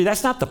history.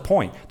 That's not the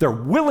point. Their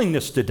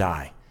willingness to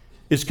die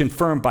is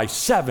confirmed by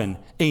 7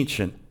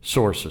 ancient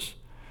sources.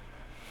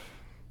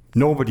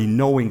 Nobody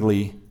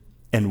knowingly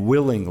and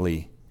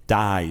willingly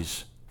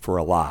dies for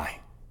a lie.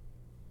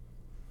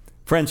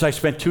 Friends, I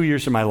spent 2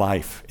 years of my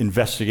life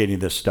investigating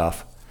this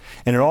stuff,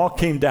 and it all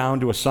came down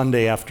to a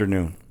Sunday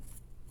afternoon.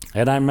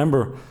 And I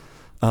remember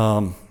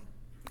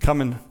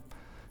coming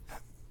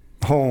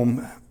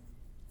home.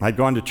 I'd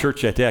gone to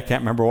church that day. I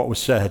can't remember what was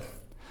said,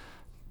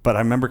 but I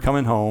remember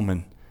coming home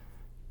and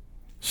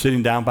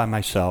sitting down by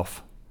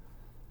myself,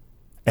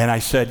 and I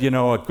said,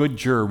 a good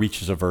juror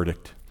reaches a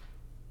verdict.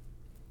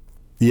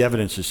 The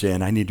evidence is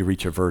in. I need to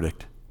reach a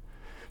verdict.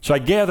 So I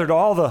gathered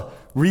all the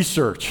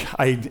research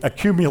I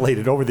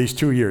accumulated over these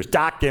 2 years,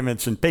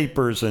 documents and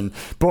papers and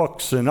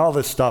books and all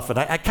this stuff. And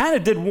I kind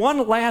of did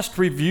one last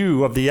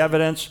review of the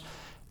evidence.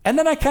 And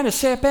then I kind of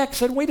sat back and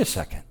said, wait a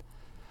second.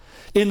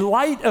 In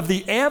light of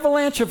the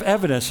avalanche of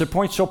evidence that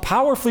points so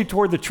powerfully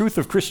toward the truth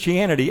of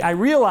Christianity, I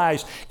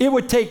realized it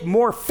would take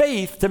more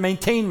faith to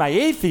maintain my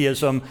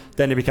atheism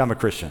than to become a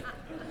Christian.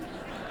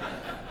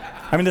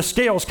 I mean, the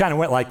scales kind of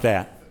went like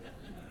that.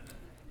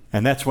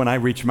 And that's when I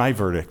reached my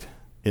verdict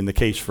in the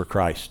case for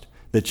Christ,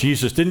 that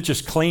Jesus didn't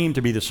just claim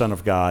to be the Son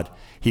of God,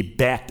 he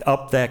backed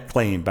up that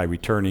claim by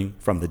returning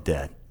from the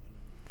dead.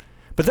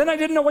 But then I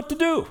didn't know what to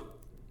do.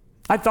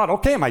 I thought,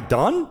 okay, am I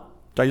done?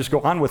 Do I just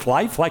go on with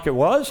life like it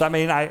was?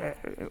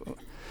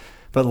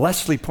 But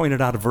Leslie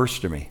pointed out a verse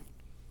to me,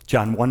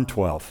 John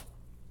 1:12.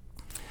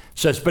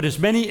 Says, but as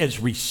many as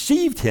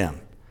received him,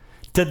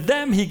 to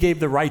them he gave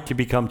the right to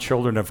become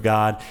children of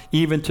God,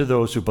 even to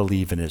those who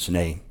believe in his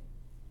name.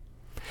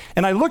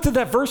 And I looked at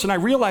that verse and I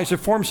realized it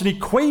forms an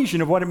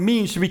equation of what it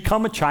means to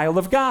become a child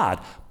of God.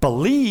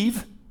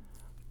 Believe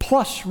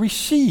plus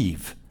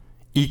receive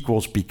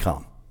equals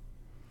become.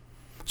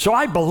 So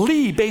I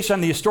believe, based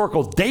on the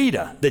historical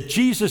data, that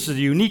Jesus is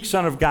the unique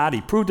Son of God.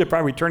 He proved it by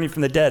returning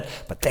from the dead,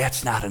 but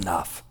that's not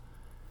enough.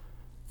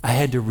 I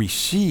had to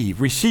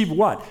receive. Receive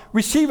what?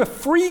 Receive a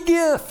free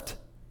gift.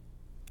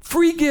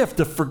 Free gift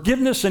of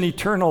forgiveness and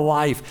eternal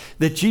life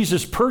that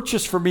Jesus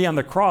purchased for me on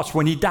the cross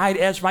when he died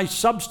as my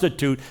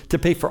substitute to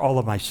pay for all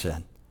of my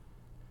sin.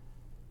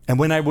 And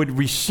when I would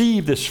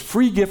receive this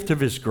free gift of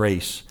his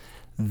grace,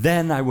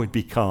 then I would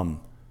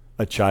become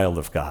a child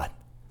of God.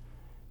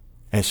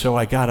 And so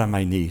I got on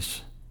my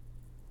knees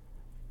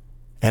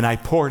and I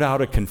poured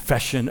out a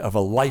confession of a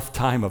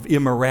lifetime of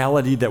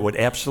immorality that would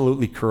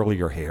absolutely curl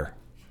your hair.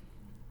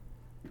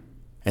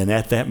 And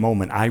at that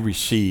moment, I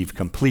received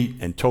complete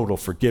and total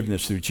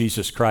forgiveness through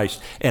Jesus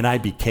Christ, and I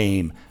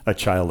became a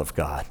child of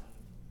God.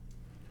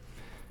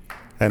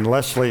 And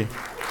Leslie,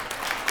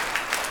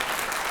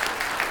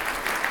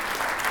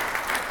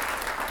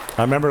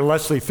 I remember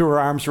Leslie threw her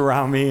arms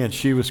around me, and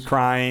she was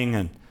crying,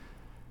 and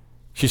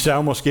she said, I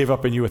almost gave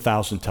up on you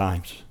 1,000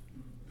 times.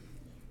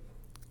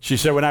 She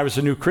said, when I was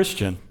a new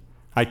Christian,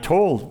 I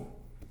told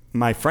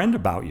my friend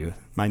about you,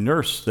 my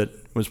nurse that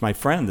was my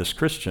friend, this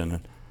Christian,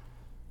 and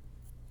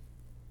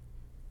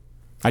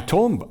I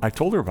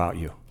told her about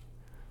you.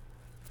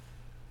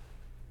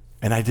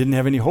 And I didn't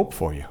have any hope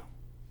for you.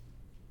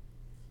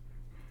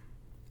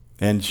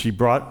 And she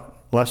brought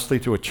Leslie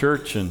to a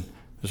church, and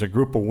there's a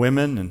group of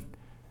women, and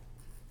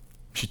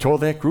she told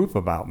that group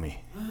about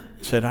me.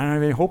 Said, I don't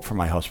have any hope for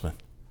my husband.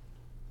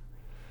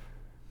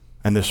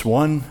 And this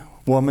one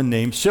woman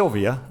named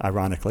Sylvia,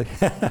 ironically,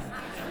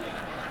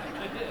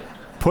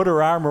 put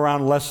her arm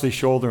around Leslie's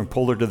shoulder and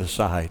pulled her to the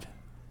side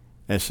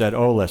and said,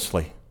 oh,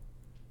 Leslie,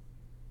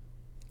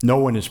 no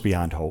one is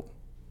beyond hope.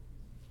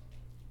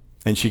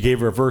 And she gave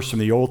her a verse from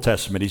the Old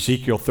Testament,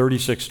 Ezekiel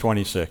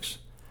 36:26,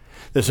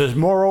 that says,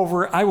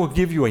 moreover, I will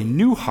give you a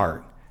new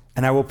heart,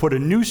 and I will put a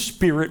new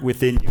spirit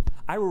within you.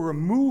 I will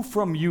remove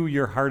from you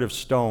your heart of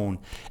stone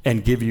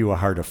and give you a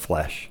heart of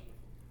flesh.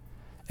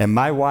 And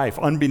my wife,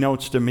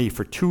 unbeknownst to me,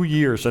 for 2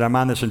 years that I'm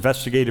on this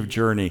investigative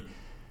journey,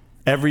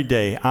 every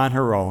day on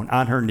her own,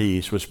 on her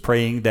knees, was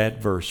praying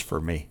that verse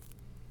for me.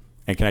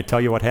 And can I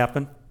tell you what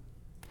happened?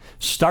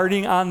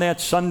 Starting on that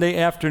Sunday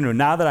afternoon,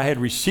 now that I had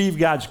received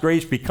God's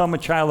grace, become a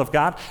child of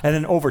God, and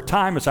then over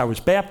time, as I was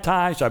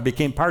baptized, I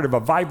became part of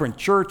a vibrant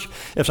church,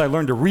 as I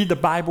learned to read the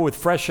Bible with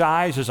fresh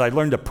eyes, as I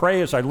learned to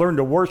pray, as I learned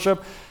to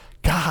worship,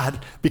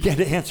 God began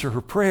to answer her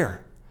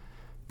prayer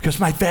because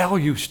my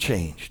values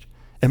changed,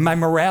 and my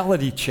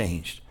morality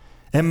changed,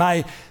 and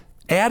my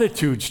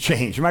attitudes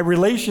changed, my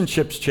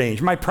relationships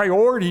changed, my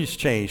priorities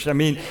changed. I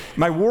mean,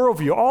 my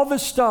worldview, all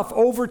this stuff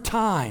over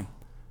time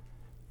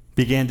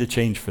began to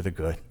change for the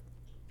good.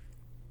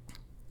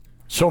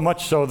 So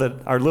much so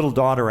that our little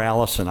daughter,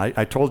 Allison,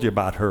 I told you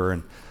about her,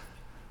 and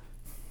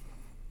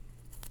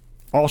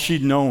all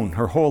she'd known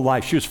her whole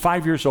life, she was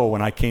 5 years old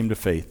when I came to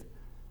faith.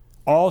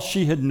 All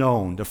she had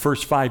known the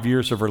first 5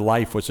 years of her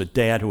life was a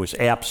dad who was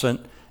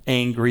absent,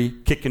 angry,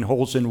 kicking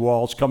holes in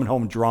walls, coming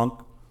home drunk.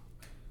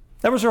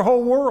 That was her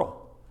whole world.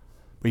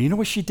 But you know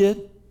what she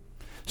did?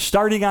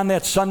 Starting on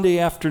that Sunday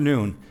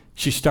afternoon,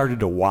 she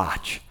started to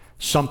watch.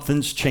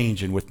 Something's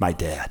changing with my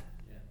dad.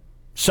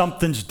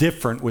 Something's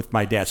different with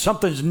my dad.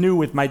 Something's new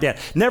with my dad.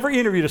 Never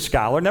interviewed a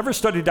scholar, never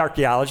studied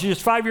archaeology,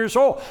 just 5 years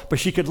old. But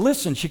she could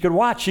listen, she could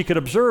watch, she could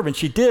observe, and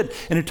she did.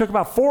 And it took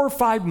about 4 or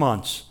 5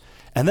 months.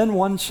 And then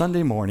one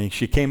Sunday morning,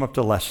 she came up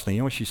to Leslie. You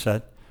know what she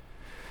said?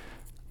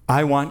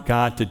 I want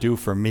God to do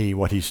for me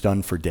what he's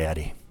done for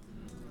Daddy.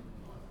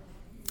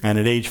 And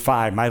at age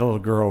 5, my little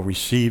girl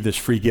received this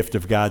free gift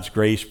of God's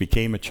grace,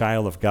 became a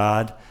child of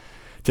God.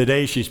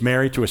 Today, she's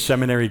married to a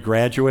seminary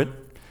graduate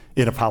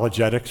in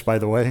apologetics, by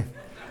the way.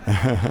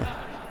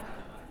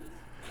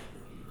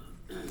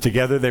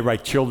 Together, they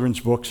write children's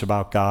books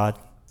about God.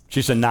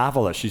 She's a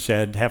novelist. She's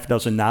had half a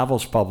dozen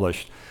novels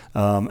published,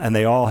 and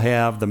they all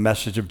have the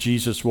message of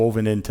Jesus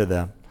woven into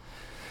them.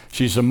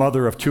 She's the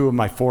mother of 2 of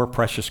my 4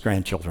 precious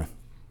grandchildren.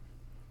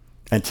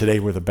 And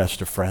today, we're the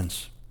best of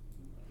friends.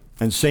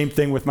 And same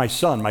thing with my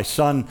son. My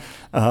son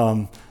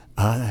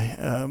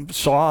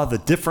saw the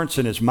difference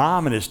in his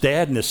mom and his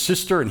dad and his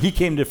sister, and he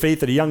came to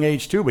faith at a young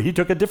age too, but he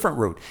took a different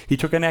route. He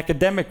took an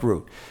academic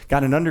route,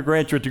 got an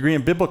undergraduate degree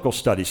in biblical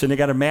studies, then he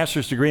got a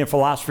master's degree in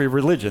philosophy of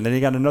religion, then he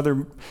got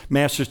another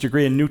master's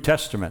degree in New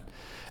Testament.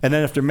 And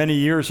then after many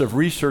years of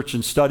research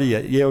and study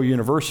at Yale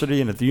University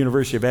and at the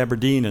University of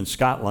Aberdeen in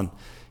Scotland,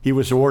 he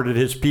was awarded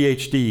his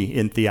PhD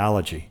in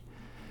theology.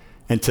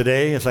 And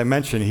today, as I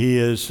mentioned, he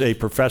is a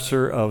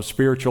professor of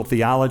spiritual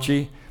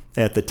theology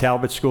at the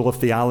Talbot School of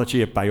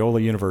Theology at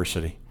Biola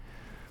University.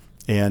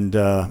 And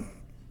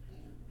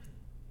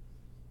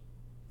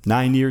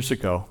 9 years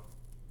ago,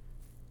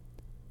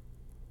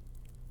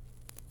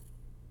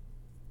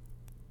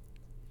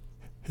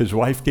 his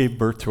wife gave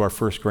birth to our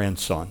first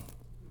grandson,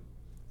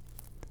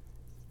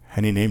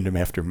 and he named him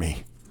after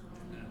me.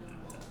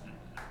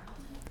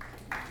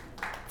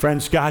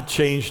 Friends, God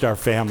changed our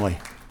family.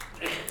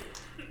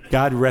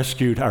 God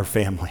rescued our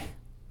family.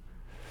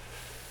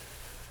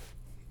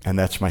 And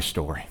that's my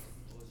story.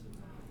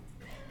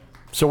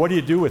 So what do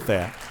you do with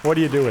that? What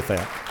do you do with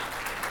that?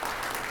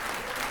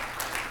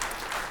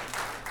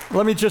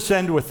 Let me just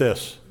end with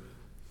this.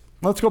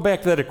 Let's go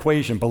back to that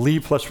equation.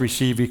 Believe plus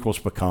receive equals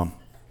become.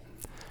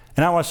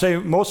 And I want to say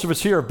most of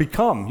us here have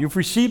become. You've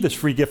received this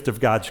free gift of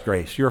God's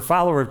grace. You're a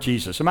follower of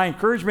Jesus. And my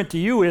encouragement to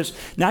you is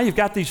now you've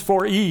got these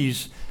 4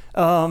 E's.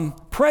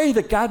 Pray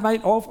that God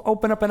might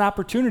open up an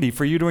opportunity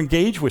for you to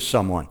engage with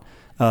someone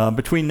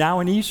between now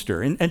and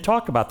Easter and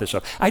talk about this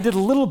stuff. I did a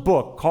little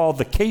book called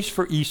The Case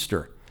for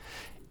Easter.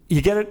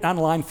 You get it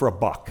online for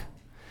 $1.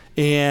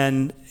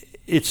 And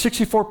it's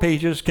 64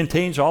 pages,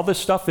 contains all this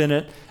stuff in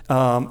it.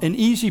 An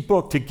easy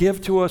book to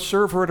give to a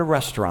server at a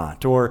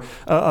restaurant or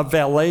a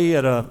valet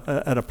at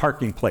a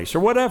parking place or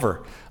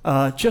whatever,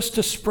 just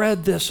to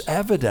spread this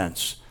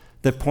evidence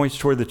that points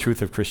toward the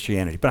truth of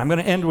Christianity. But I'm going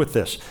to end with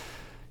this.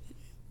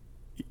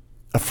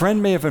 A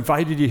friend may have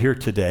invited you here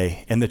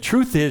today, and the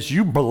truth is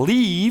you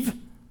believe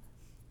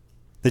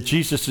that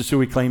Jesus is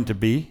who he claimed to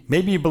be.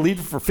 Maybe you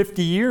believed it for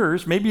 50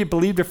 years. Maybe you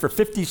believed it for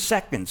 50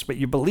 seconds, but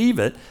you believe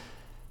it,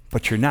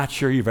 but you're not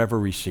sure you've ever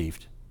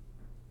received.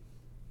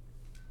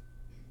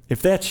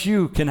 If that's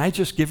you, can I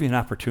just give you an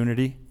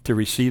opportunity to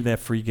receive that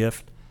free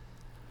gift?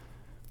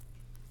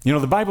 You know,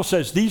 the Bible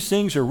says, these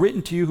things are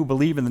written to you who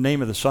believe in the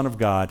name of the Son of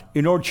God,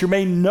 in order that you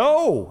may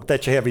know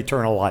that you have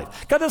eternal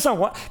life. God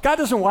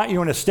doesn't want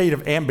you in a state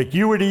of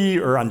ambiguity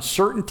or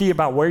uncertainty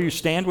about where you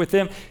stand with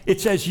him. It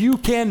says you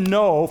can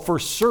know for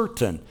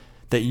certain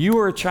that you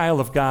are a child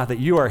of God, that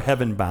you are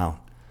heaven bound.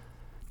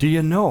 Do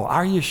you know?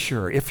 Are you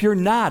sure? If you're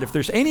not, if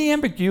there's any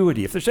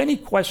ambiguity, if there's any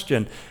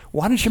question,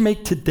 why don't you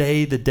make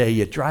today the day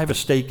you drive a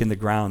stake in the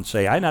ground and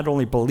say, I not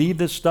only believe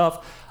this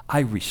stuff, I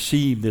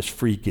receive this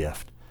free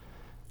gift.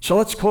 So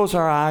let's close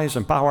our eyes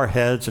and bow our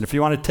heads. And if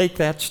you want to take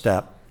that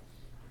step,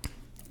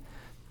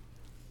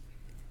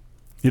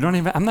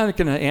 I'm not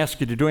going to ask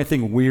you to do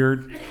anything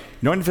weird. You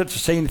don't even have to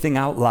say anything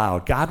out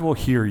loud. God will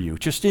hear you.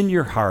 Just in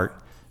your heart,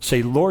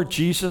 say, Lord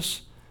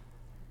Jesus,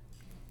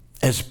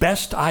 as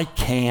best I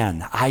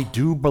can, I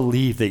do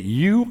believe that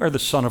you are the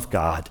Son of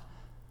God.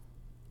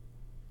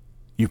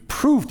 You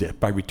proved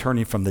it by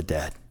returning from the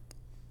dead.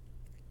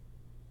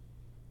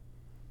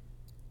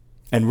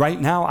 And right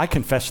now, I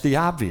confess the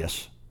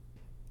obvious,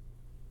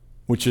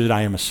 which is that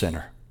I am a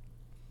sinner.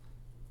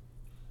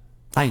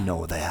 I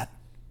know that.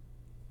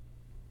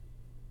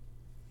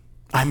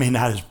 I may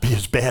not be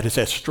as bad as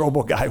that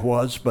Strobel guy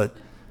was, but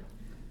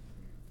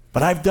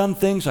I've done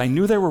things, I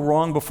knew they were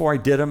wrong before I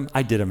did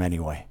them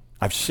anyway.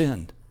 I've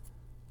sinned.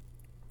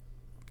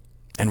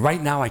 And right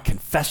now I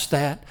confess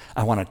that.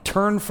 I want to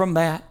turn from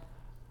that.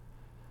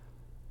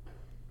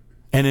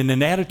 And in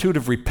an attitude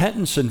of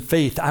repentance and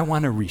faith, I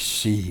want to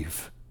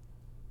receive.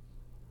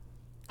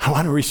 I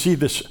want to receive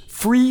this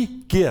free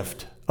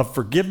gift of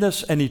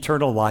forgiveness and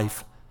eternal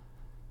life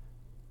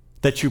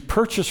that you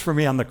purchased for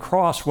me on the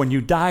cross when you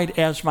died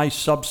as my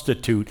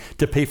substitute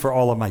to pay for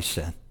all of my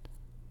sin.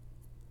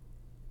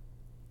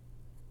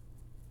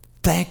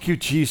 Thank you,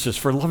 Jesus,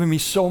 for loving me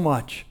so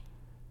much.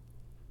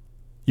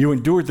 You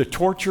endured the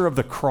torture of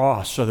the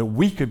cross so that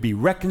we could be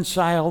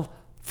reconciled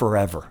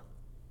forever.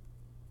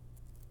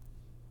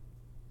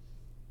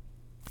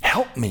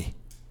 Help me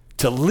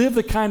to live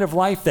the kind of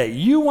life that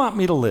you want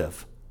me to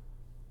live.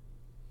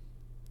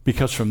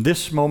 Because from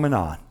this moment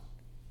on,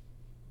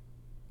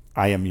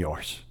 I am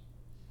yours.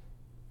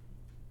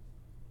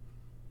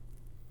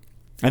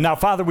 And now,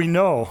 Father, we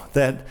know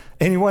that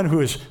anyone who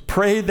has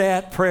prayed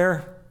that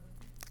prayer,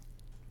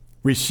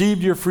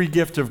 received your free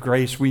gift of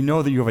grace, we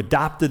know that you have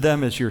adopted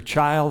them as your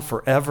child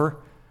forever.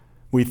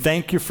 We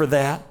thank you for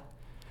that.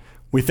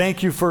 We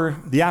thank you for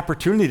the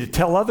opportunity to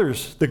tell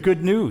others the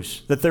good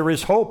news, that there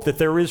is hope, that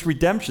there is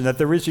redemption, that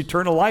there is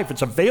eternal life.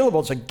 It's available.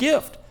 It's a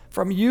gift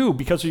from you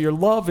because of your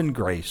love and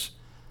grace.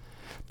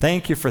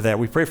 Thank you for that.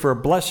 We pray for a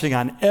blessing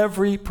on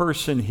every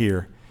person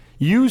here.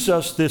 Use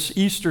us this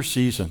Easter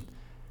season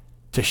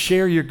to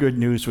share your good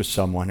news with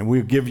someone, and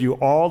we'll give you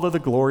all of the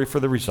glory for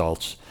the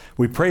results.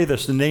 We pray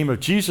this in the name of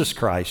Jesus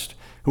Christ,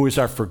 who is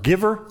our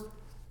forgiver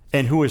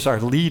and who is our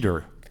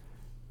leader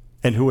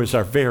and who is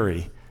our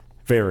very,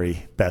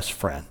 very best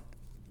friend.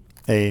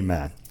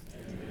 Amen.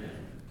 Amen.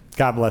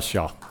 God bless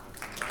y'all.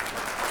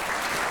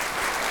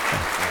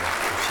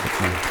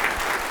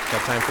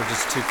 Got time for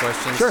just 2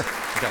 questions? Sure.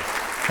 Okay.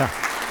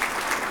 Yeah.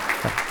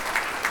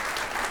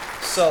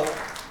 So,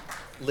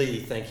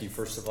 Lee, thank you,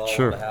 first of all,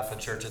 Sure. on behalf of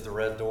Church at the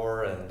Red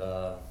Door. And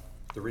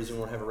the reason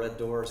we don't have a red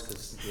door is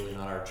because it's really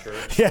not our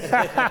church.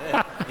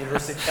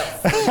 University of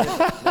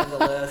California,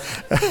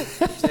 nonetheless.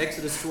 It's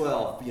Exodus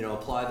 12,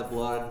 apply the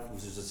blood,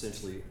 which is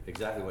essentially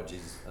exactly what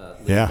Jesus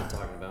Lee's been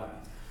talking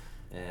about.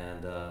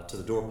 and to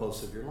the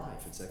doorposts of your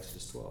life. It's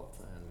Exodus 12,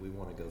 and we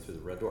want to go through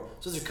the red door.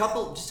 So there's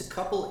just a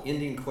couple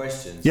ending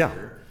questions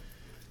here.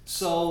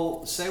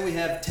 So say we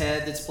have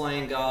Ted that's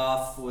playing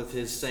golf with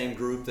his same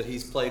group that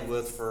he's played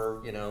with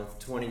for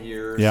 20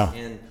 years,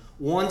 and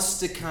wants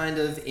to kind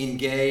of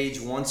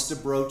engage, wants to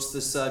broach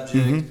the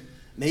subject,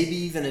 maybe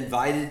even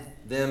invited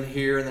them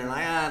here, and they're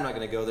like, I'm not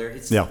going to go there.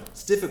 It's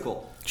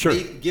difficult. Sure.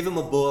 Give them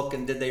a book,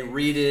 and did they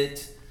read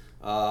it?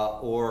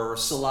 Or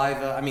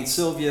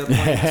Sylvia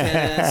playing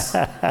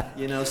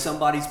tennis.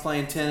 Somebody's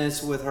playing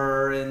tennis with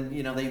her, and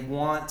they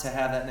want to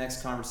have that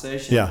next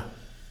conversation. Yeah.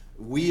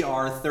 We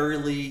are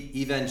thoroughly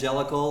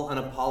evangelical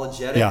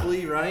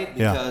unapologetically, right?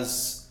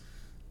 Because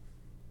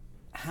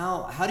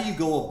how do you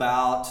go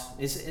about?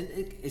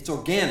 It's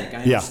organic.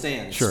 I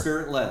understand. It's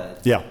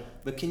spirit-led. Yeah.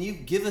 But can you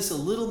give us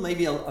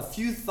maybe a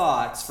few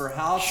thoughts for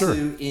how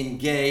to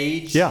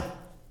engage?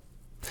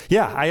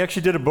 Yeah, I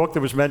actually did a book that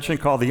was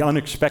mentioned called The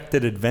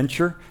Unexpected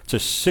Adventure. It's a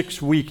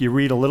 6-week, you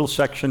read a little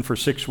section for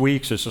 6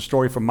 weeks. It's a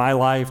story from my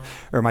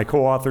life or my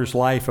co-author's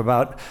life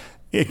about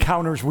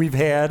encounters we've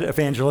had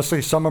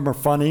evangelistically. Some of them are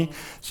funny,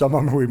 some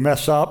of them we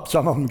mess up,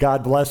 some of them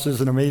God blesses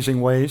in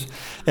amazing ways.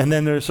 And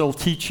then there's a little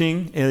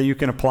teaching you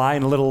can apply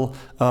and a little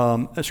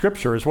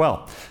scripture as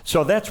well.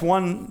 So that's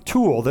one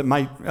tool that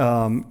might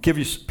give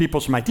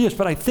people some ideas.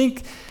 But I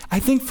think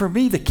for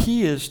me the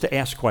key is to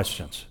ask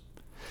questions.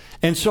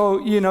 And so,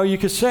 you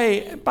could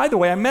say, by the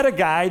way, I met a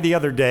guy the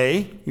other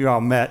day. You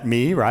all met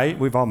me, right?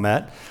 We've all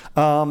met.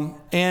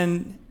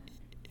 And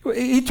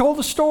he told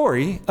a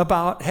story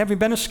about having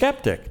been a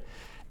skeptic.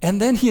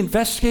 And then he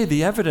investigated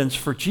the evidence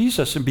for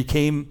Jesus and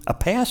became a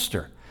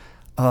pastor.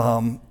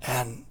 And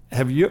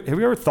have you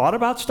ever thought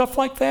about stuff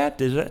like that?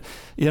 Is it,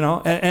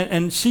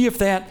 and see if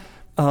that,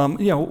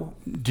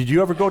 did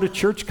you ever go to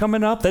church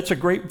coming up? That's a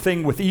great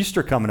thing with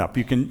Easter coming up.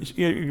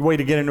 A way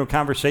to get into a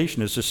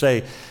conversation is to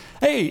say,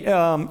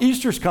 hey,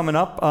 Easter's coming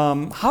up.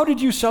 How did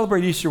you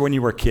celebrate Easter when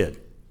you were a kid?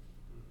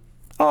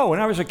 Oh,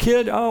 when I was a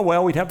kid,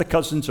 well, we'd have the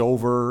cousins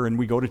over and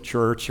we go to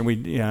church and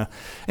And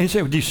you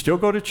say, well, do you still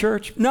go to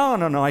church? No,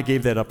 I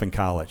gave that up in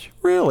college.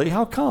 Really?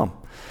 How come?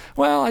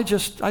 Well, I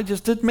just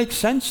didn't make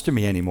sense to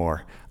me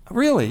anymore.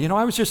 Really,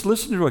 I was just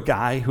listening to a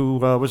guy who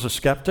was a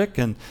skeptic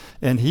and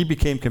he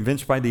became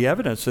convinced by the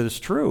evidence that it's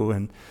true.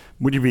 And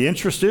would you be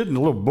interested in a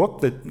little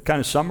book that kind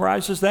of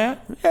summarizes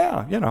that?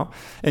 Yeah,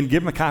 and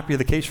give him a copy of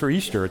The Case for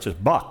Easter. It's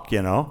just buck,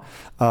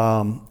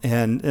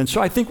 And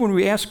so I think when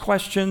we ask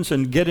questions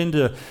and get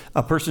into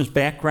a person's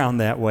background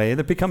that way,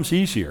 that becomes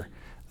easier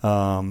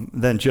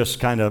than just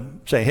kind of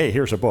say, hey,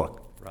 here's a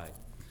book. Right.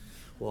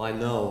 Well, I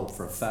know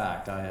for a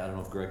fact, I don't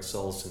know if Greg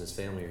Solis and his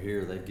family are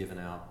here, they've given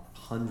out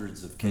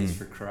hundreds of Case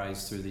for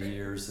Christ through the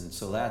years, and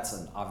so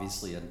that's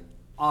obviously an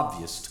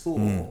obvious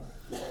tool.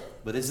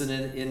 But isn't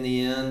it, in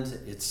the end,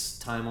 it's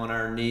time on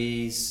our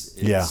knees,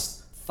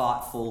 it's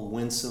thoughtful,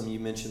 winsome, you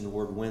mentioned the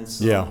word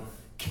winsome,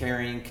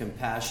 caring,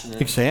 compassionate,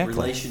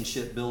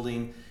 relationship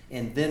building,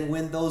 and then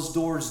when those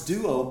doors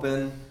do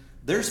open,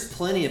 there's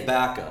plenty of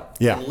backup.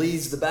 And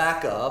Lee's the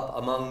backup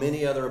among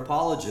many other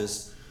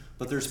apologists,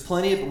 but there's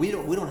plenty of, we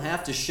don't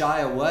have to shy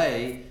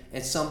away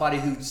at somebody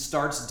who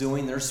starts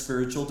doing their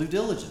spiritual due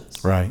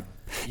diligence. Right.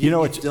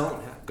 Go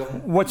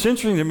ahead. What's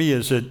interesting to me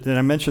is that, and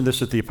I mentioned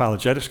this at the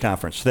Apologetics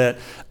Conference, that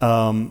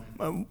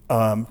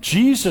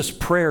Jesus'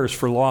 prayers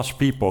for lost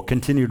people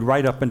continued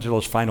right up until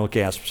his final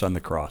gasps on the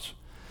cross.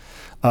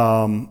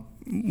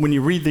 When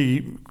you read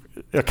the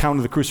account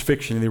of the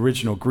crucifixion in the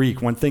original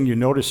Greek, one thing you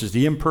notice is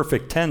the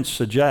imperfect tense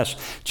suggests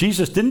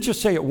Jesus didn't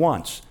just say it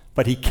once,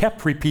 but he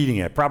kept repeating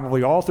it,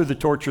 probably all through the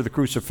torture of the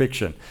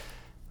crucifixion.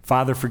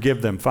 Father,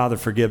 forgive them, Father,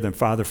 forgive them,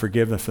 Father,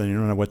 forgive them, for they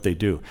don't know what they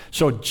do.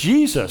 So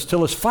Jesus,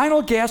 till his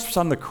final gasps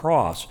on the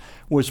cross,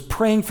 was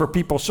praying for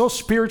people so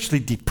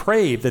spiritually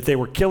depraved that they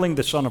were killing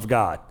the Son of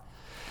God.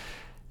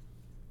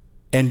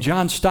 And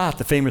John Stott,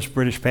 the famous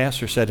British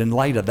pastor, said, in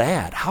light of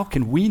that, how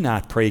can we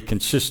not pray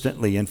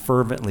consistently and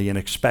fervently and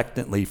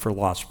expectantly for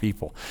lost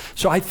people?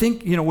 So I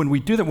think, when we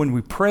do that, when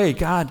we pray,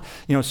 God,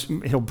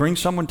 he'll bring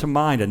someone to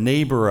mind, a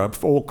neighbor, an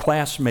old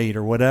classmate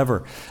or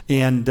whatever,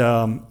 and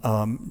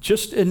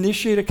just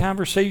initiate a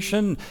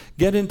conversation,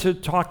 get into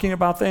talking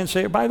about that and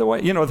say, by the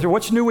way,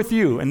 what's new with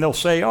you? And they'll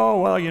say,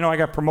 oh, well, I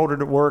got promoted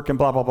at work and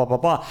blah, blah, blah, blah,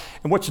 blah.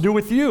 And what's new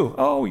with you?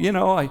 Oh,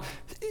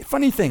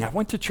 funny thing, I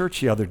went to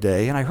church the other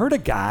day and I heard a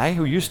guy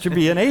who used to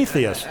be an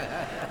atheist.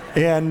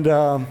 And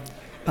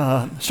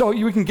so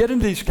you can get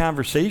into these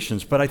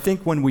conversations, but I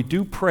think when we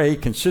do pray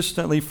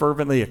consistently,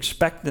 fervently,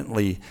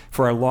 expectantly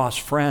for our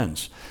lost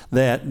friends,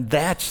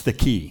 that's the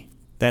key.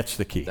 That's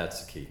the key.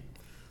 That's the key.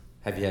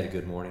 Have you had a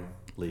good morning?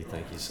 Lee,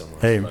 thank you so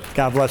much. Hey,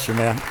 God bless you,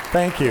 man.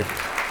 Thank you.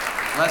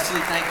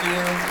 Leslie, thank you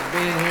for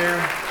being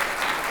here.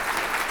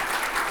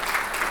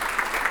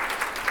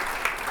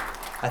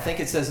 I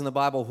think it says in the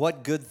Bible,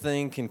 what good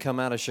thing can come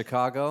out of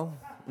Chicago?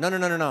 No.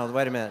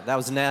 Wait a minute. That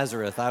was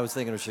Nazareth. I was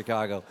thinking of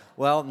Chicago.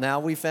 Well, now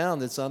we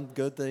found that some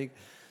good thing.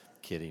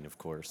 Kidding, of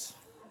course.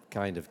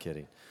 Kind of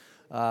kidding.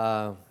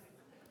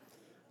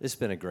 It's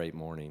been a great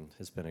morning.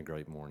 It's been a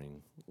great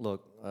morning.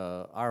 Look,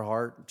 our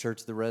heart,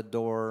 Church of the Red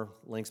Door,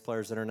 Links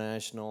Players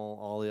International,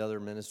 all the other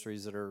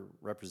ministries that are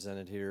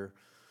represented here.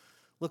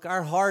 Look,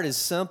 our heart is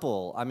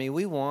simple. I mean,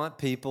 we want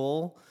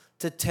people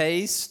to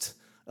taste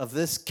of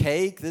this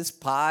cake, this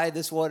pie,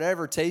 this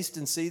whatever. Taste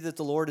and see that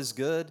the Lord is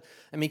good.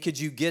 I mean, could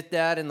you get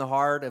that in the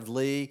heart of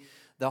Lee?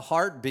 The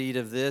heartbeat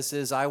of this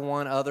is I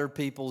want other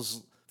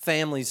people's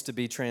families to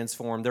be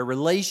transformed, their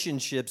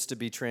relationships to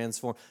be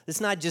transformed. It's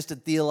not just a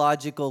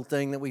theological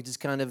thing that we just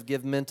kind of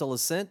give mental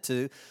assent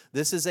to.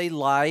 This is a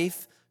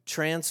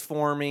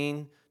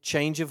life-transforming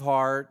change of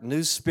heart,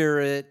 new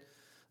spirit.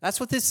 That's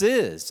what this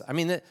is. I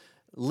mean,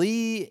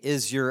 Lee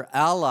is your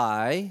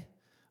ally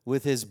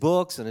with his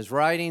books and his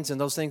writings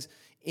and those things.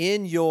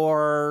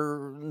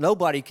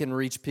 Nobody can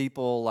reach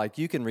people like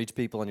you can reach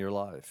people in your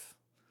life.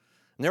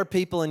 And there are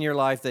people in your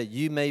life that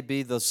you may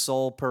be the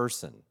sole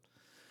person.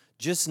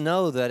 Just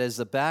know that as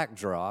a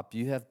backdrop,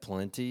 you have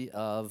plenty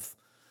of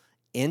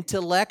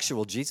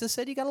intellectual. Jesus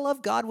said you got to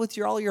love God with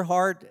all your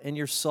heart and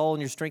your soul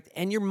and your strength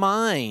and your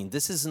mind.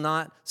 This is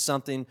not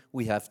something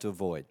we have to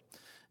avoid.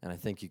 And I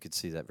think you could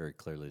see that very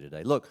clearly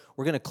today. Look,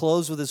 we're going to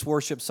close with this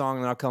worship song,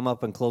 and I'll come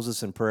up and close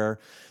this in prayer.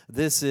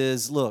 This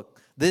is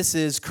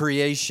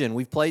creation.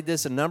 We've played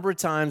this a number of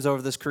times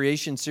over this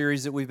creation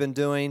series that we've been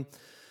doing.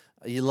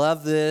 You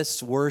love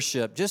this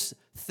worship. Just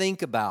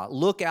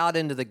look out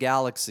into the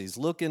galaxies,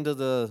 look into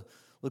the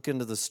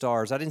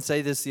stars. I didn't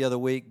say this the other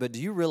week, but do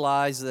you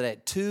realize that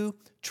at 2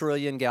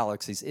 trillion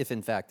galaxies, if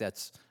in fact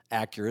that's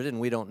accurate and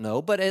we don't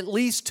know, but at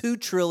least 2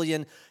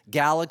 trillion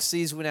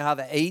galaxies, we now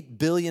have 8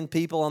 billion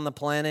people on the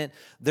planet,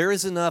 there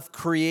is enough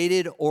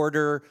created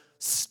order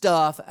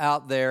stuff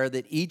out there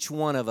that each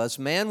one of us,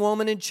 man,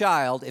 woman, and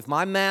child, if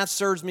my math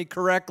serves me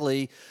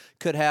correctly,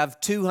 could have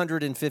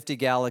 250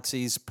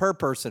 galaxies per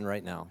person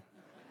right now.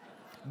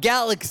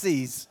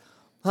 Galaxies,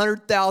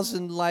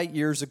 100,000 light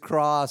years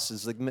across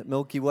is the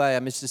Milky Way. I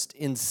mean, it's just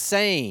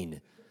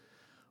insane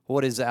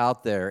what is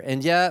out there.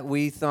 And yet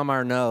we thumb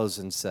our nose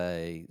and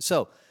say,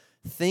 so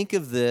think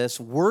of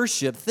this,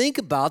 worship, think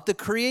about the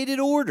created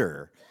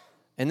order.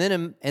 And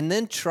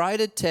then try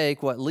to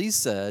take what Lee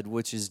said,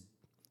 which is,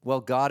 well,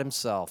 God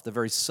himself, the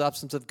very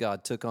substance of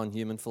God, took on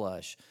human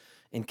flesh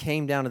and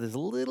came down to this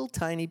little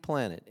tiny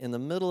planet in the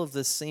middle of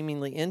this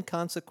seemingly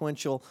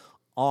inconsequential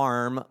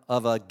arm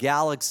of a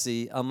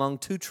galaxy among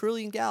 2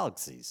 trillion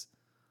galaxies.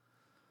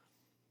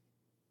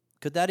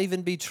 Could that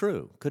even be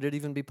true? Could it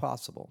even be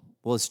possible?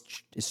 Well,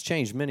 it's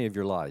changed many of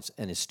your lives,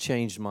 and it's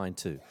changed mine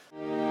too.